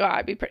they were like, oh,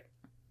 I'd be pretty.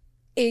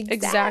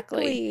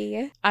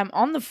 Exactly. I'm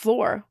on the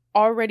floor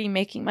already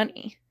making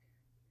money.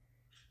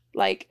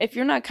 Like, if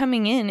you're not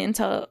coming in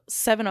until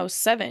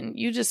 7:07,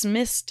 you just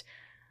missed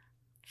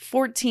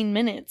 14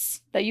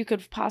 minutes that you could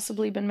have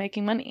possibly been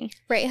making money.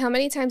 Right. How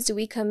many times do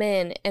we come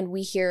in and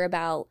we hear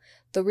about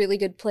the really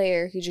good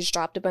player who just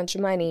dropped a bunch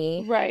of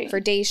money for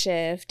day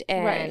shift,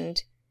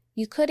 and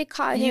you could have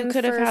caught him for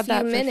a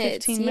few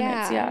minutes. 15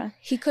 minutes. Yeah.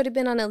 He could have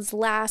been on his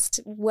last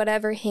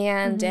whatever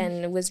hand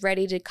and was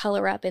ready to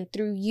color up and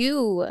threw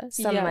you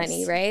some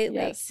money, right?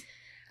 Yes. Like,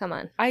 come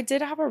on. I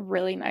did have a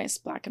really nice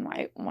black and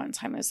white one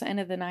time. It was the end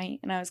of the night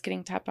and I was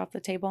getting tapped off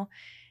the table.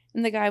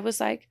 And the guy was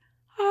like,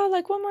 oh,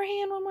 like one more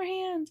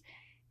hand.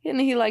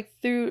 And he like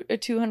threw a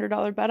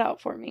 $200 bet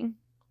out for me.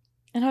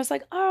 And I was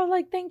like, oh,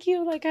 like, thank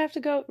you. Like, I have to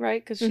go.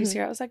 Right. Because she's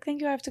here. I was like, thank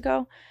you. I have to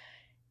go.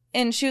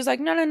 And she was like,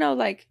 no.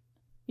 Like,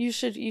 you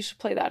should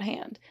play that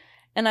hand.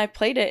 And I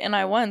played it and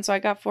I won. So I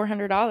got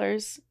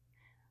 $400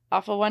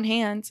 off of one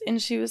hand.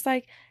 And she was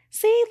like,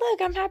 see,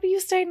 look, I'm happy you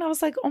stayed. And I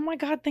was like, oh my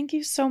God, thank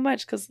you so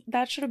much. Because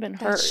that should have been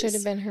hers. That should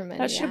have been her money.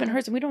 That should have been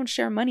hers. And we don't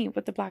share money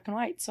with the black and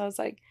white. So I was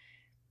like,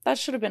 that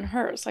should have been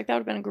hers. Like, that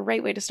would have been a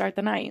great way to start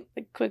the night.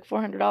 Like, quick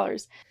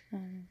 $400.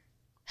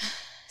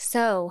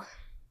 So,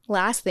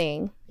 last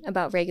thing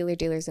about regular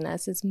dealers and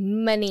us is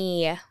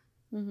money.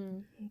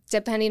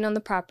 Depending on the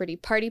property.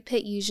 Party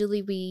pit,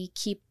 usually we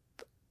keep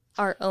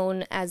our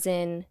own, as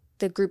in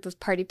the group of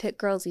party pit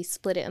girls, we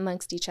split it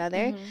amongst each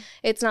other.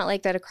 It's not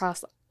like that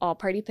across all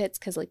party pits,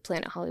 because like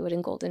Planet Hollywood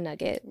and Golden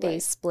Nugget, they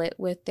split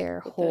with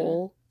their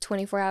whole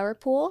 24-hour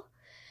pool.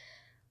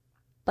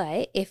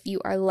 But if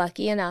you are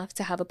lucky enough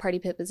to have a party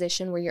pit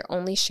position where you're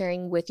only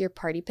sharing with your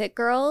party pit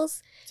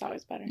girls, it's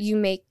always better. You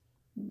make,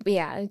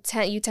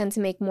 you tend to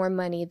make more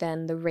money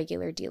than the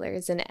regular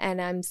dealers.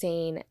 And I'm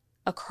saying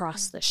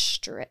across the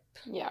strip.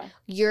 Yeah.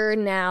 You're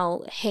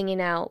now hanging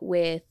out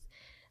with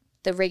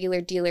the regular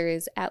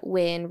dealers at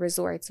Wynn,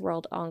 Resorts,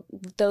 World, on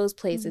those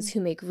places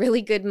who make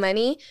really good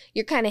money.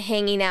 You're kind of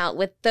hanging out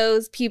with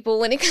those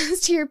people when it comes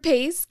to your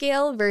pay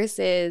scale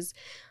versus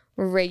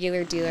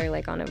regular dealer,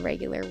 like on a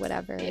regular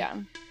whatever. Yeah.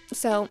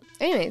 So,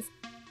 anyways,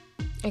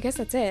 I guess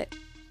that's it.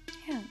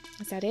 Yeah.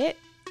 Is that it?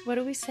 What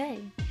do we say?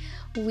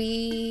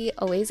 We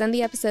always end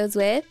the episodes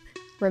with,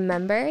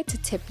 remember to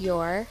tip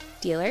your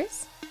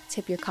dealers,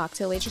 tip your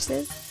cocktail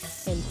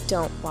waitresses, and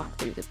don't walk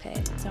through the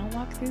pit. Don't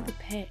walk through the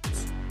pit.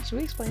 Should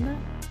we explain that?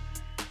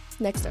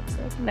 Next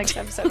episode. Next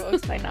episode we'll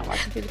explain not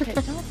walking through the pit.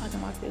 Don't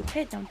fucking walk through the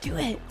pit. Don't do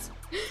it.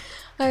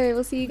 All right,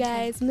 we'll see you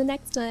guys in the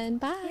next one.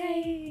 Bye.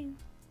 Yay.